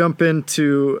jump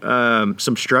into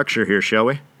some structure here, shall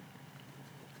we?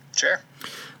 Sure.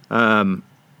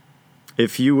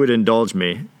 If you would indulge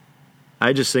me,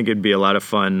 I just think it'd be a lot of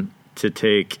fun to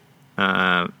take.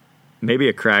 Maybe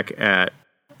a crack at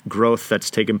growth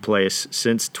that's taken place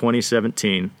since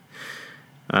 2017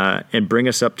 and bring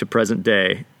us up to present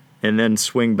day, and then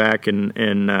swing back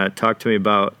and talk to me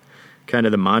about kind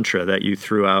of the mantra that you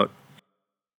threw out,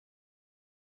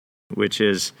 which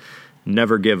is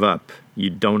never give up. You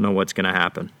don't know what's going to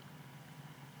happen.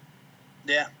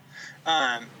 Yeah.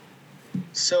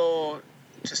 So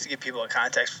just to give people a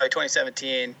context, by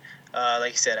 2017,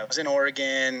 like you said, I was in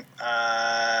Oregon.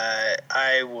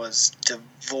 I was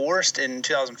divorced in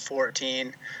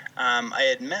 2014. I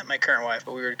had met my current wife,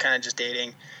 but we were kind of just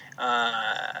dating.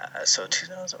 So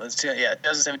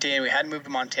 2017. We hadn't moved to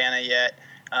Montana yet,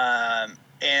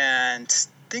 and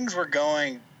things were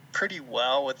going pretty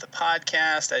well with the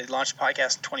podcast. I launched a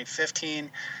podcast in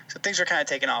 2015, so things were kind of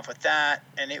taking off with that,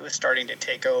 and it was starting to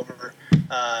take over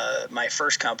my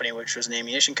first company, which was an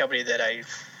ammunition company that I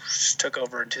took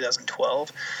over in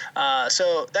 2012.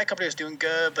 So that company was doing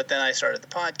good, but then I started the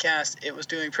podcast. It was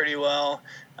doing pretty well,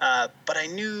 but I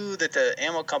knew that the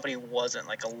ammo company wasn't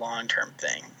like a long-term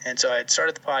thing, and so I had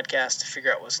started the podcast to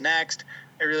figure out what's next.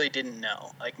 I really didn't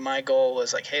know. Like my goal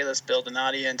was like, hey, let's build an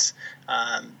audience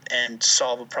and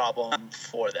solve a problem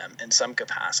for them in some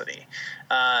capacity.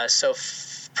 So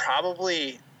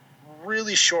probably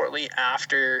really shortly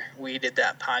after we did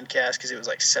that podcast, because it was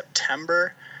like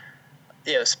September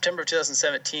of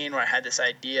 2017 where I had this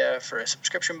idea for a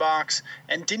subscription box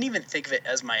and didn't even think of it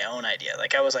as my own idea.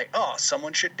 Like I was like, oh,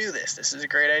 someone should do this. This is a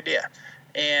great idea.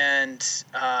 And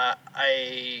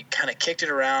I kind of kicked it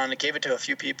around and gave it to a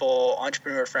few people,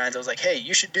 entrepreneur friends. I was like, hey,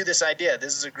 you should do this idea.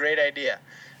 This is a great idea.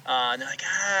 And they're like,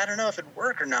 I don't know if it'd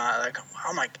work or not. Like,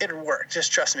 oh my, it'll work.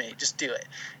 Just trust me. Just do it.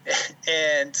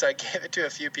 And so I gave it to a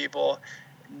few people.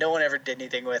 No one ever did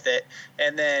anything with it.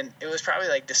 And then it was probably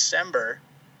like December.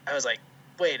 I was like,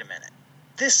 wait a minute.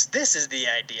 This is the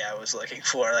idea I was looking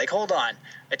for. Like, hold on.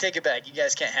 I take it back. You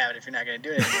guys can't have it if you're not going to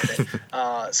do anything with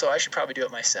it. So I should probably do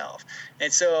it myself.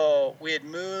 And so we had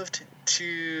moved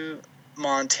to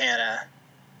Montana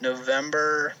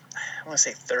November, I want to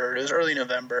say 3rd. It was early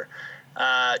November.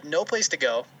 No place to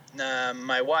go.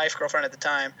 My wife, girlfriend at the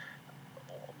time,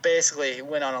 basically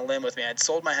went on a limb with me. I'd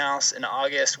sold my house in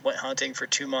August, went hunting for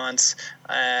 2 months,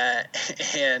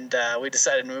 and we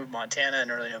decided to move to Montana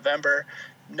in early November.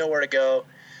 Nowhere to go.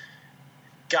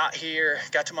 Got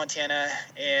to Montana,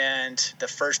 and the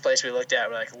first place we looked at,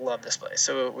 we're like, love this place.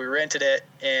 So we rented it,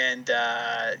 and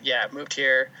moved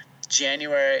here.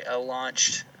 January, I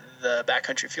launched the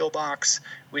Backcountry Fuel Box.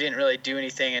 We didn't really do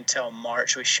anything until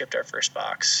March. We shipped our first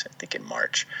box, I think in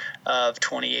March of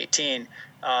 2018.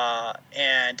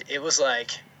 And it was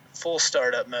like full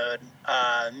startup mode.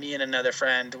 Me and another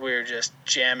friend, we were just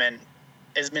jamming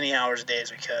as many hours a day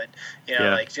as we could,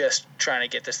 like just trying to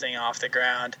get this thing off the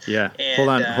ground. Yeah. And,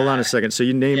 hold on a second. So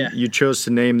you chose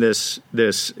to name this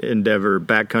endeavor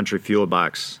Backcountry Fuel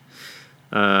Box.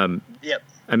 Yep.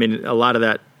 I mean, a lot of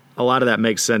that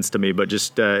makes sense to me, but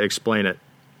just explain it.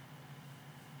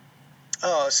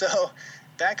 Oh, so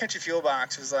Backcountry Fuel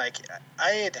Box was like,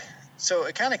 so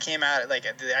it kind of came out, like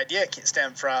the idea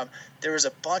stemmed from, there was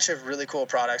a bunch of really cool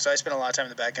products. So I spent a lot of time in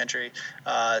the backcountry.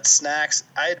 Snacks,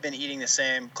 I had been eating the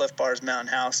same Cliff Bars, Mountain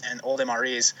House, and Old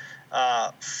MREs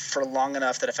for long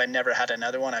enough that if I never had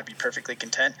another one, I'd be perfectly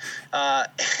content.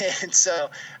 And so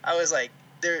I was like,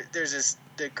 there's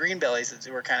the Green Bellies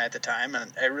that were kind of at the time,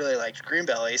 and I really liked Green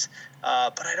Bellies,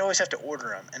 but I'd always have to order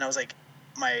them. And I was like,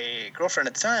 my girlfriend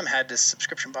at the time had this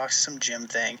subscription box, some gym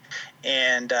thing,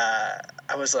 and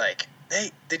I was like,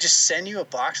 they just send you a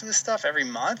box of this stuff every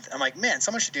month? I'm like, man,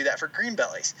 someone should do that for Green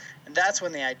Bellies. And that's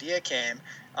when the idea came.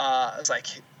 I was like,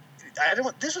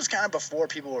 this was kind of before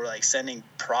people were like sending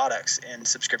products in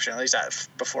subscription, at least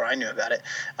before I knew about it.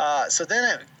 So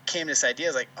then it came this idea, I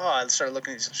was like, I started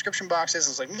looking at these subscription boxes. I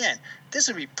was like, man, this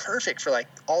would be perfect for like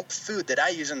all the food that I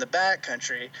use in the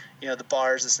backcountry, the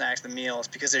bars, the snacks, the meals,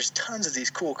 because there's tons of these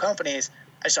cool companies.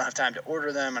 I just don't have time to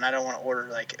order them, and I don't want to order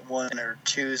like one or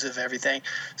twos of everything.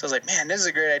 So I was like, man, this is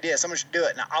a great idea. Someone should do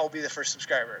it, and I'll be the first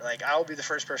subscriber. Like, I'll be the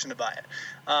first person to buy it.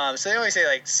 So they always say,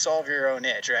 like, solve your own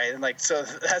niche, right? And, like, so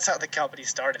that's how the company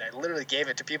started. I literally gave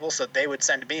it to people so they would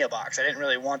send me a box. I didn't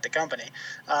really want the company.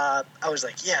 I was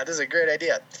like, yeah, this is a great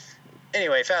idea.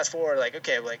 Anyway, fast forward, like,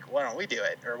 okay, like, why don't we do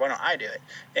it? Or why don't I do it?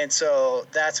 And so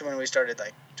that's when we started,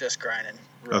 like, just grinding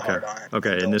real hard on it.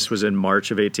 Okay, and this was in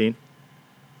March of 18?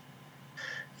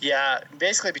 Yeah,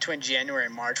 basically between January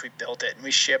and March we built it, and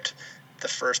we shipped the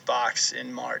first box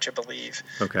in March, I believe.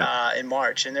 Okay. In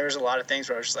March, and there was a lot of things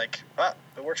where I was just like,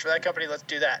 it works for that company, let's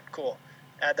do that. Cool.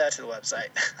 Add that to the website.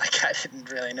 Like, I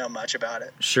didn't really know much about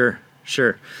it. Sure.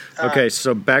 Okay,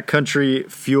 so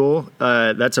Backcountry Fuel,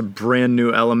 that's a brand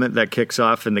new element that kicks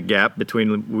off in the gap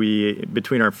between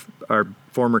our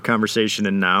former conversation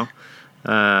and now.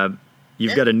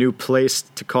 You've got a new place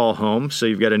to call home, so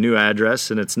you've got a new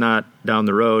address, and it's not down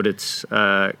the road, it's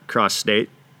cross state,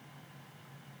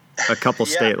 a couple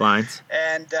state lines.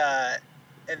 And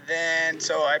then,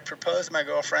 so I proposed to my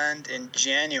girlfriend in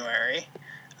January.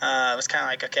 It was kind of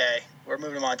like, okay, we're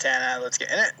moving to Montana, let's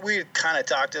get, and we kind of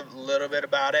talked a little bit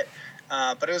about it,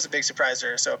 but it was a big surprise to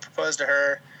her. So I proposed to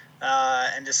her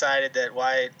and decided that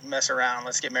why mess around,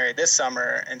 let's get married this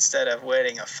summer instead of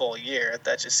waiting a full year.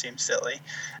 That just seems silly.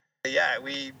 Yeah,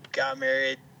 we got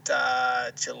married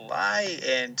July,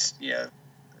 and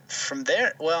from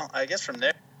there,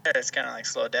 it's kind of like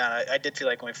slowed down. I did feel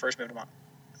like when we first moved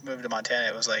to Montana,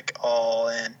 it was like all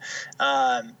in.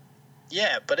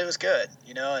 Yeah, but it was good,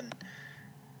 and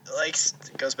like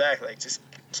it goes back, like just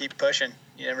keep pushing.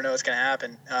 You never know what's gonna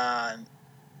happen. And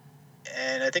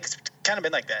I think it's kind of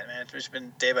been like that, man. It's just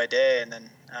been day by day, and then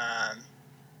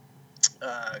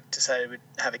decided we'd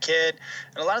have a kid.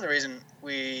 And a lot of the reason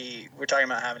we were talking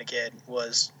about having a kid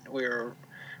was we were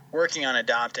working on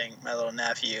adopting my little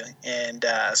nephew. And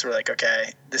so we're like,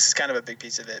 okay, this is kind of a big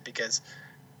piece of it, because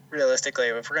realistically,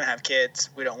 if we're going to have kids,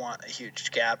 we don't want a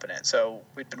huge gap in it. So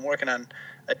we'd been working on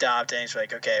adopting. So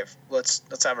like, okay, let's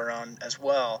have our own as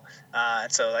well.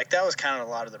 And so like that was kind of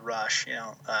a lot of the rush.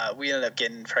 We ended up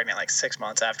getting pregnant like 6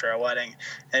 months after our wedding,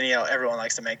 and everyone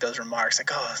likes to make those remarks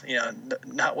like,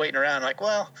 not waiting around. Like,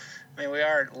 well, I mean, we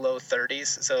are low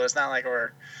 30s, so it's not like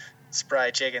we're spry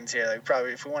chickens here. Like,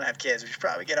 probably if we want to have kids, we should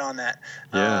probably get on that.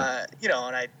 Yeah.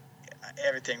 And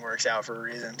everything works out for a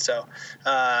reason. So,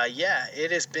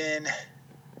 it has been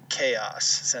chaos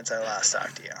since I last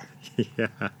talked to you.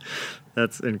 Yeah,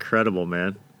 that's incredible,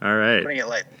 man. All right. Putting it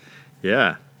light.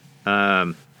 Yeah.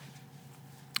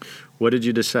 What did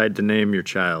you decide to name your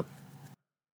child?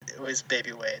 It was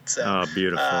baby Wade. So, oh,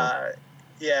 beautiful.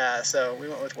 So we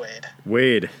went with Wade.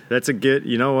 Wade. That's a good,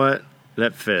 you know what?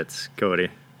 That fits, Cody.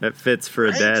 That fits for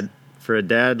a dad. For a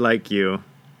dad like you.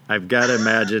 I've got to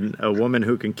imagine a woman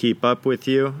who can keep up with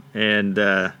you, and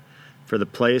for the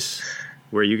place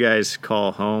where you guys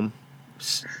call home,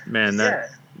 man,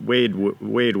 that Wade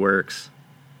works.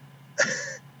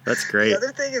 That's great. The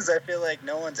other thing is, I feel like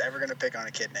no one's ever going to pick on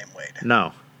a kid named Wade.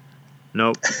 No.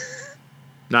 Nope.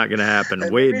 Not going to happen.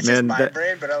 And Wade, it's man. Just my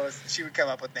brain, but she would come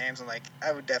up with names, and like,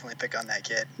 I would definitely pick on that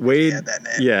kid. Wade, if he had that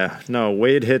name. Yeah. No,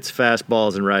 Wade hits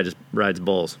fastballs and rides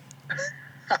bulls.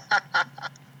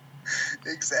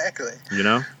 Exactly.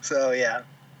 So, yeah.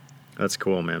 That's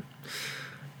cool, man.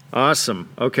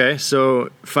 Awesome. Okay, so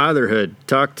fatherhood.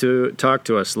 Talk to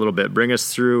us a little bit. Bring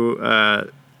us through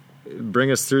the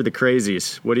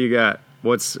crazies. What do you got?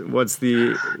 what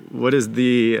is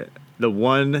the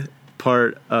one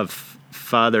part of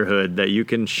fatherhood that you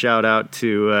can shout out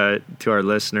to our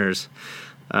listeners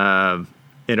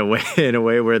in a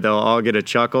way where they'll all get a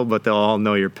chuckle, but they'll all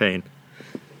know your pain.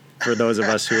 For those of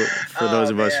us who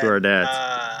are dads.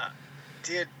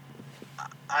 Dude,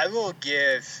 I will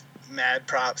give mad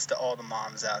props to all the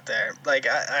moms out there. Like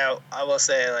I will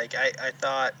say, like I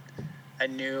thought I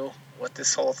knew what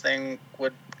this whole thing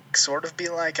would sort of be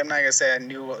like. I'm not gonna say I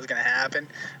knew what was gonna happen,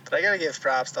 but I gotta give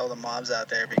props to all the moms out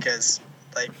there because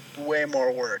like way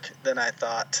more work than I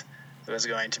thought it was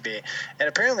going to be. And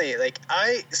apparently, like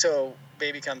so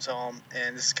baby comes home,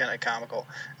 and this is kind of comical.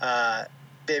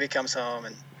 Baby comes home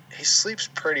and he sleeps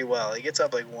pretty well. He gets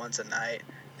up like once a night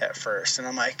at first, and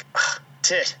I'm like,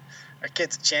 our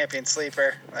kid's a champion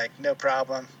sleeper. Like, no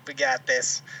problem. We got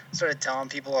this. Started telling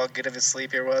people how good of a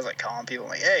sleep he was, like calling people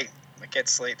like, hey, my kid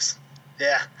sleeps.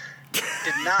 Yeah.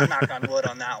 Did not knock on wood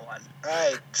on that one.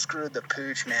 I screwed the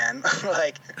pooch, man.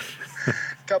 Like, a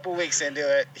couple weeks into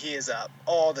it, he is up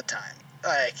all the time.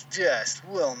 Like, just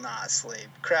will not sleep.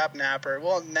 Crap napper.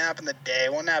 Won't nap in the day.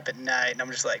 Won't nap at night. And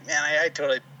I'm just like, man, I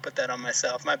totally put that on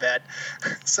myself. My bad.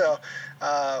 So,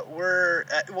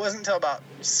 it wasn't until about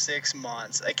 6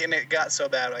 months. Like, and it got so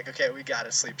bad. Like, okay, we got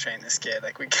to sleep train this kid.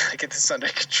 Like, we got to get this under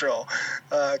control.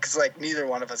 Because, like, neither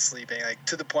one of us sleeping. Like,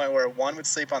 to the point where one would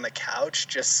sleep on the couch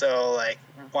just so, like,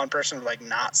 one person would, like,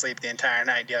 not sleep the entire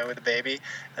night dealing with the baby.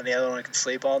 And the other one could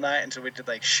sleep all night. And so we did,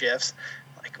 like, shifts.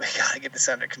 Like, we got to get this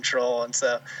under control. And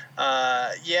so,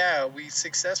 we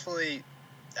successfully,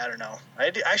 I don't know.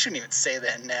 I shouldn't even say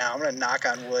that now. I'm going to knock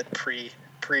on wood pre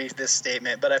this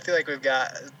statement. But I feel like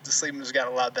the sleeping's got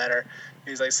a lot better.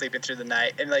 He's, like, sleeping through the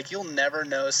night. And, like, you'll never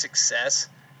know success,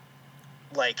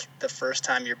 like, the first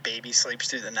time your baby sleeps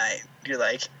through the night. You're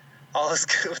like, all is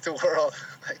good with the world.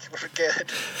 Like, we're good.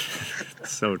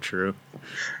 So true.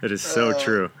 It is so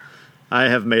true.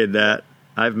 I've made that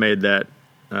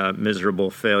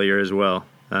miserable failure as well,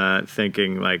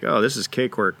 thinking like, oh, this is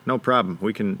cake work, no problem,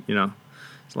 we can,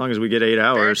 as long as we get 8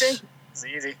 hours. It's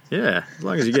easy. Yeah, as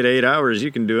long as you get 8 hours, you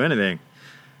can do anything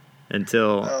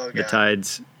until the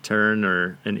tides turn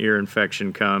or an ear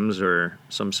infection comes or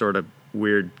some sort of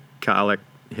weird colic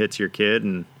hits your kid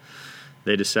and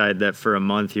they decide that for a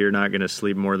month you're not going to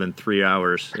sleep more than 3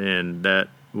 hours, and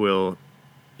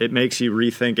it makes you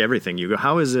rethink everything. You go,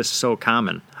 how is this so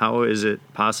common? How is it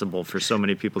possible for so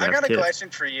many people to have kids? I got a question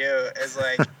for you as,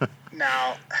 like,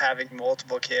 now having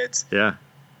multiple kids. Yeah.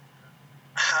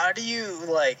 How do you,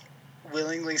 like,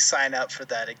 willingly sign up for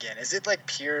that again? Is it, like,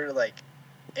 pure, like,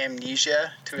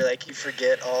 amnesia to where, like, you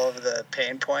forget all of the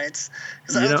pain points?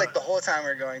 Because I was like, the whole time we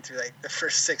were going through, like, the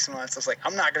first 6 months, I was like,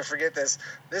 I'm not going to forget this.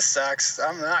 This sucks.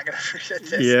 I'm not going to forget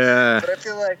this. Yeah. But I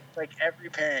feel like every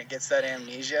parent gets that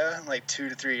amnesia, like, 2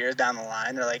 to 3 years down the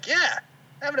line. They're like, yeah,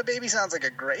 having a baby sounds like a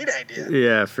great idea.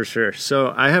 Yeah, for sure.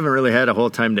 So I haven't really had a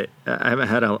whole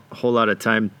lot of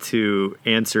time to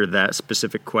answer that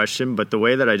specific question, but the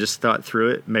way that I just thought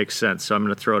through it makes sense. So I'm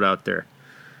going to throw it out there.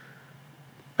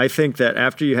 I think that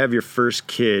after you have your first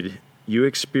kid, you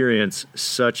experience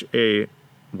such a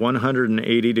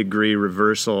 180-degree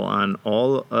reversal on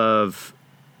all of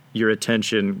your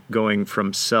attention going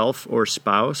from self or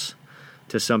spouse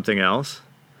to something else,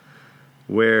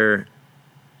 where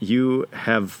you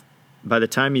have, by the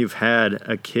time you've had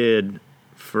a kid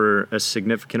for a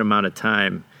significant amount of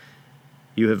time,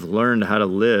 you have learned how to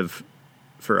live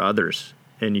for others,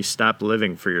 and you stop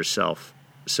living for yourself.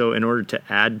 So in order to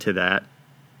add to that,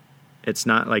 it's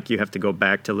not like you have to go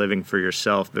back to living for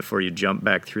yourself before you jump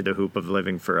back through the hoop of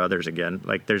living for others again.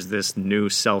 Like, there's this new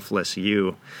selfless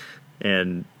you,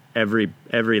 and every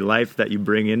life that you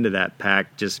bring into that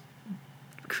pack just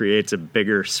creates a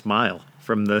bigger smile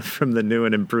from the new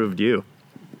and improved you.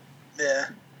 Yeah.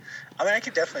 I mean, I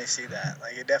could definitely see that.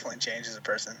 Like, it definitely changes a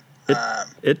person.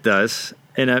 It does.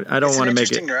 And I don't want to make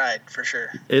it... It's an interesting ride, for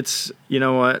sure. It's, you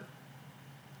know what?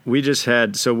 We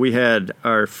had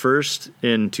our first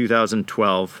in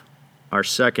 2012, our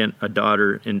second, a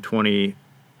daughter, in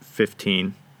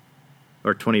 2015,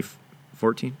 or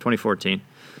 2014.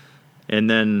 And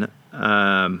then,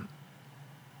 so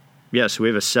we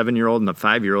have a 7-year-old and a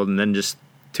 5-year-old, and then just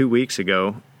 2 weeks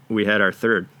ago, we had our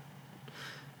third.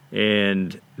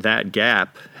 And that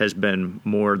gap has been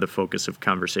more the focus of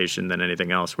conversation than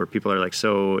anything else, where people are like,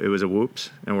 so it was a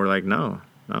whoops? And we're like, no,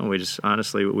 we just,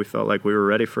 honestly, we felt like we were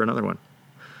ready for another one.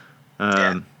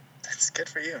 That's good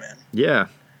for you, man. Yeah,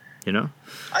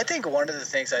 I think one of the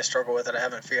things I struggle with that I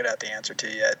haven't figured out the answer to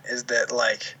yet is that,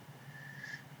 like,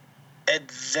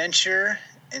 adventure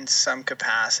in some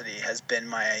capacity has been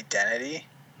my identity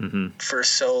for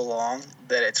so long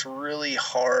that it's really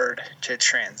hard to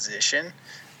transition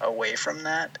away from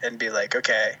that and be like,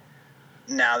 okay,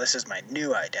 now this is my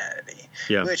new identity.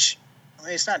 Yeah. Which, I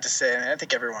mean, it's not to say, I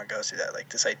think everyone goes through that, like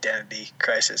this identity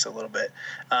crisis a little bit.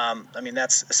 I mean,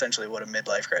 that's essentially what a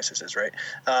midlife crisis is, right?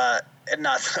 And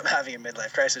not having a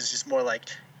midlife crisis, just more like,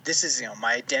 this is,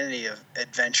 my identity of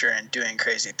adventure and doing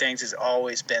crazy things has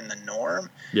always been the norm.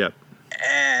 Yep.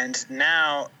 And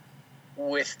now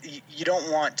you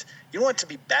don't want to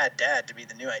be bad dad to be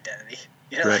the new identity.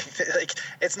 Right. like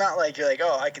it's not like you're like,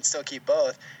 oh, I can still keep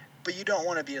both. But you don't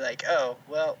want to be like, oh,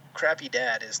 well, crappy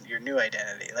dad is your new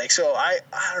identity. Like, so I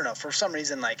don't know, for some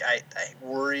reason, like I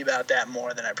worry about that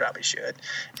more than I probably should.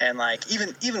 And like,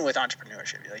 even with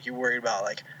entrepreneurship, like you're worried about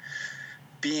like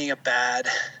being a bad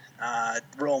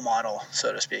role model,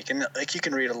 so to speak. And like, you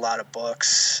can read a lot of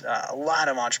books, a lot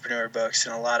of entrepreneur books,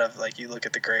 and a lot of like, you look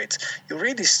at the greats, you'll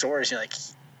read these stories, and you're like,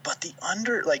 but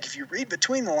if you read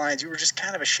between the lines, you were just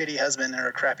kind of a shitty husband or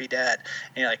a crappy dad.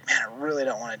 And you're like, man, I really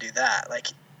don't want to do that. Like,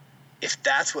 if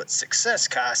that's what success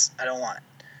costs, I don't want it.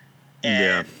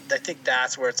 And I think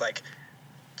that's where it's like,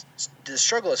 the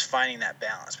struggle is finding that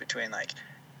balance between like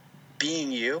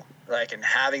being you, like, and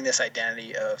having this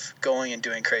identity of going and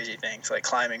doing crazy things like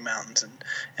climbing mountains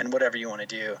and whatever you want to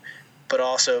do, but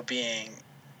also being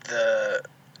the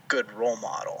good role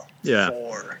model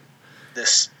for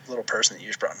this little person that you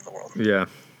just brought into the world. Yeah.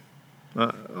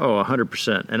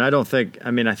 100%.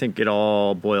 And I think it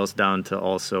all boils down to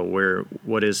also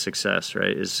what is success,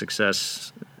 right? Is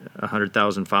success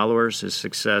 100,000 followers? Is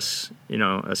success, a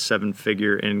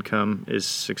 7-figure income? Is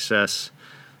success,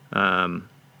 a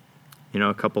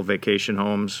couple vacation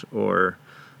homes or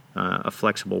a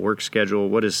flexible work schedule?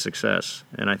 What is success?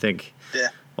 And I think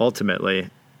ultimately,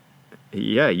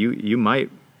 you might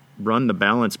run the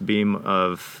balance beam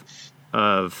of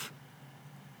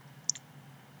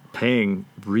paying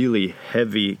really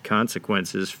heavy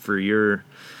consequences for your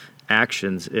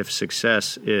actions if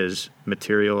success is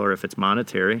material or if it's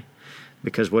monetary,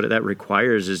 because what that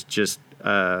requires is just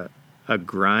a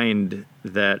grind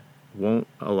that won't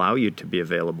allow you to be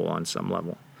available on some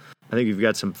level. I think you've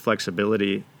got some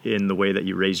flexibility in the way that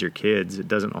you raise your kids. It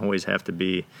doesn't always have to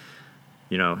be,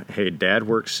 hey, dad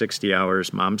works 60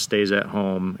 hours, mom stays at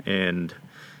home, and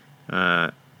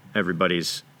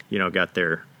everybody's got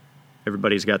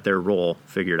their role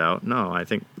figured out. No, I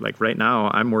think like right now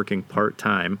I'm working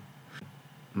part-time.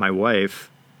 My wife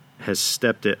has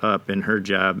stepped it up in her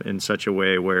job in such a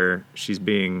way where she's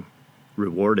being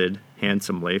rewarded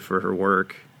handsomely for her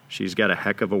work. She's got a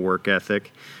heck of a work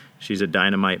ethic. She's a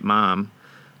dynamite mom,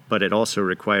 but it also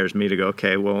requires me to go,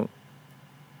 okay, well,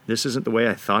 this isn't the way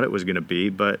I thought it was going to be,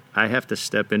 but I have to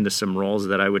step into some roles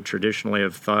that I would traditionally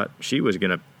have thought she was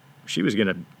going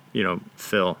to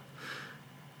fill.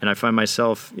 And I find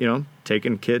myself,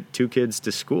 taking 2 kids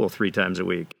to school 3 times a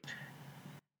week.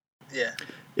 Yeah.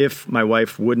 If my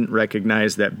wife wouldn't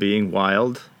recognize that being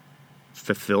wild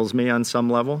fulfills me on some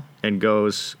level and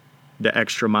goes the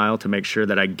extra mile to make sure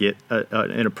that I get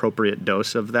an appropriate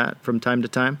dose of that from time to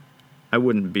time, I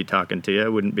wouldn't be talking to you. I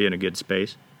wouldn't be in a good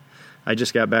space. I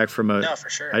just got back from a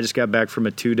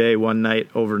 2-day, 1-night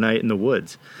overnight in the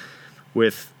woods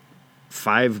with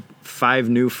five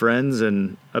new friends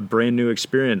and a brand new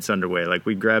experience underway. Like,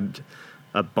 we grabbed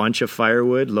a bunch of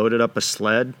firewood, loaded up a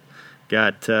sled,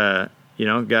 got our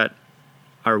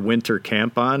winter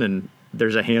camp on, and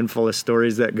there's a handful of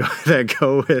stories that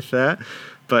go with that.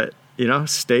 But,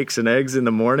 steaks and eggs in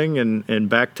the morning and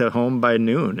back to home by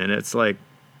noon. And it's like,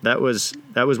 that was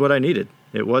what I needed.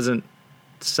 It wasn't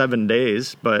 7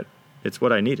 days, but it's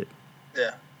what I needed.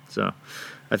 Yeah. So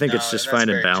I think it's just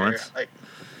finding balance.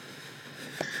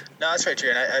 No, that's very true.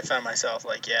 And I found myself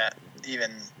like,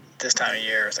 even this time of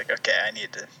year, it's like, okay, I need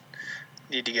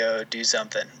to go do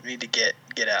something. I need to get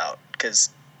out, because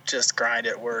just grind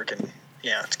at work and,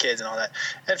 kids and all that.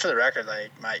 And for the record, like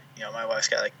my wife's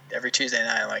got like every Tuesday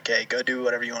night, I'm like, hey, go do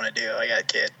whatever you want to do. I got a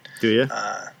kid. Do you?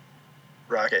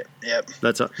 Rock it. Yep.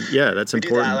 That's we important.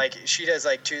 Do that. Like, she does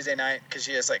like Tuesday night, because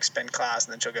she has like spin class,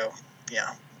 and then she'll go,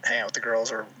 hang out with the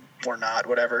girls or not,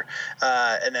 whatever.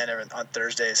 And then on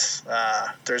Thursdays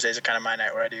are kind of my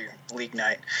night where I do league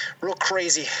night. Real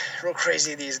crazy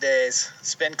these days.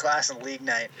 Spin class and league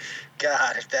night.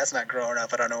 God, if that's not growing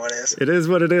up, I don't know what is. It is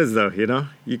what it is, though. You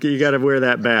got to wear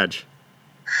that badge.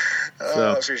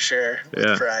 For sure.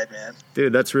 With pride, man.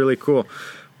 Dude, that's really cool.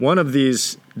 One of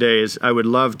these days, I would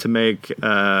love to make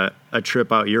a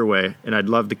trip out your way, and I'd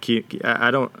love to keep.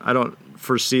 I don't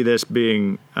foresee this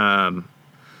being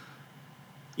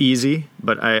easy,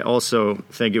 but I also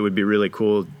think it would be really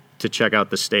cool to check out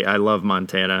the state. I love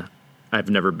Montana. I've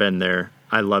never been there.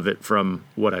 I love it from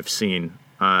what I've seen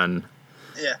on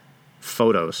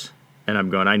photos. And I'm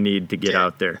going, I need to get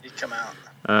out there. You come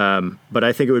out. But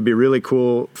I think it would be really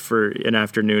cool for an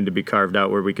afternoon to be carved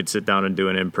out where we could sit down and do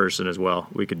an in-person as well.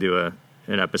 We could do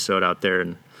an episode out there,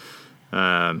 and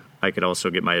I could also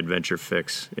get my adventure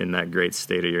fix in that great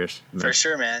state of yours. For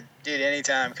sure, man. Dude,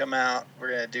 anytime, come out. We're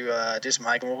going to do some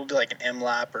hiking. We'll do like an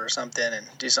M-lap or something and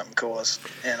do something cool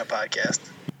and a podcast.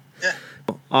 Yeah.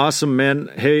 Awesome, man.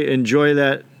 Hey, enjoy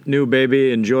that new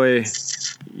baby. Enjoy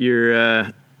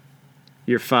your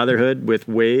fatherhood with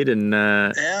Wade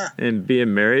and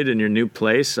being married in your new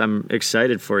place. I'm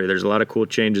excited for you. There's a lot of cool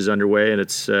changes underway, and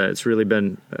it's really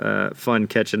been fun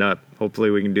catching up.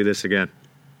 Hopefully we can do this again.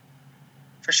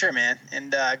 For sure, man.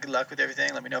 And good luck with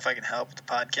everything. Let me know if I can help with the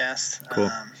podcast. Cool.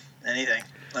 Anything.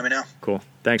 Let me know. Cool.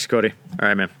 Thanks, Cody. All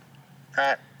right, man. All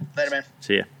right. Later, man.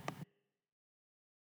 See ya.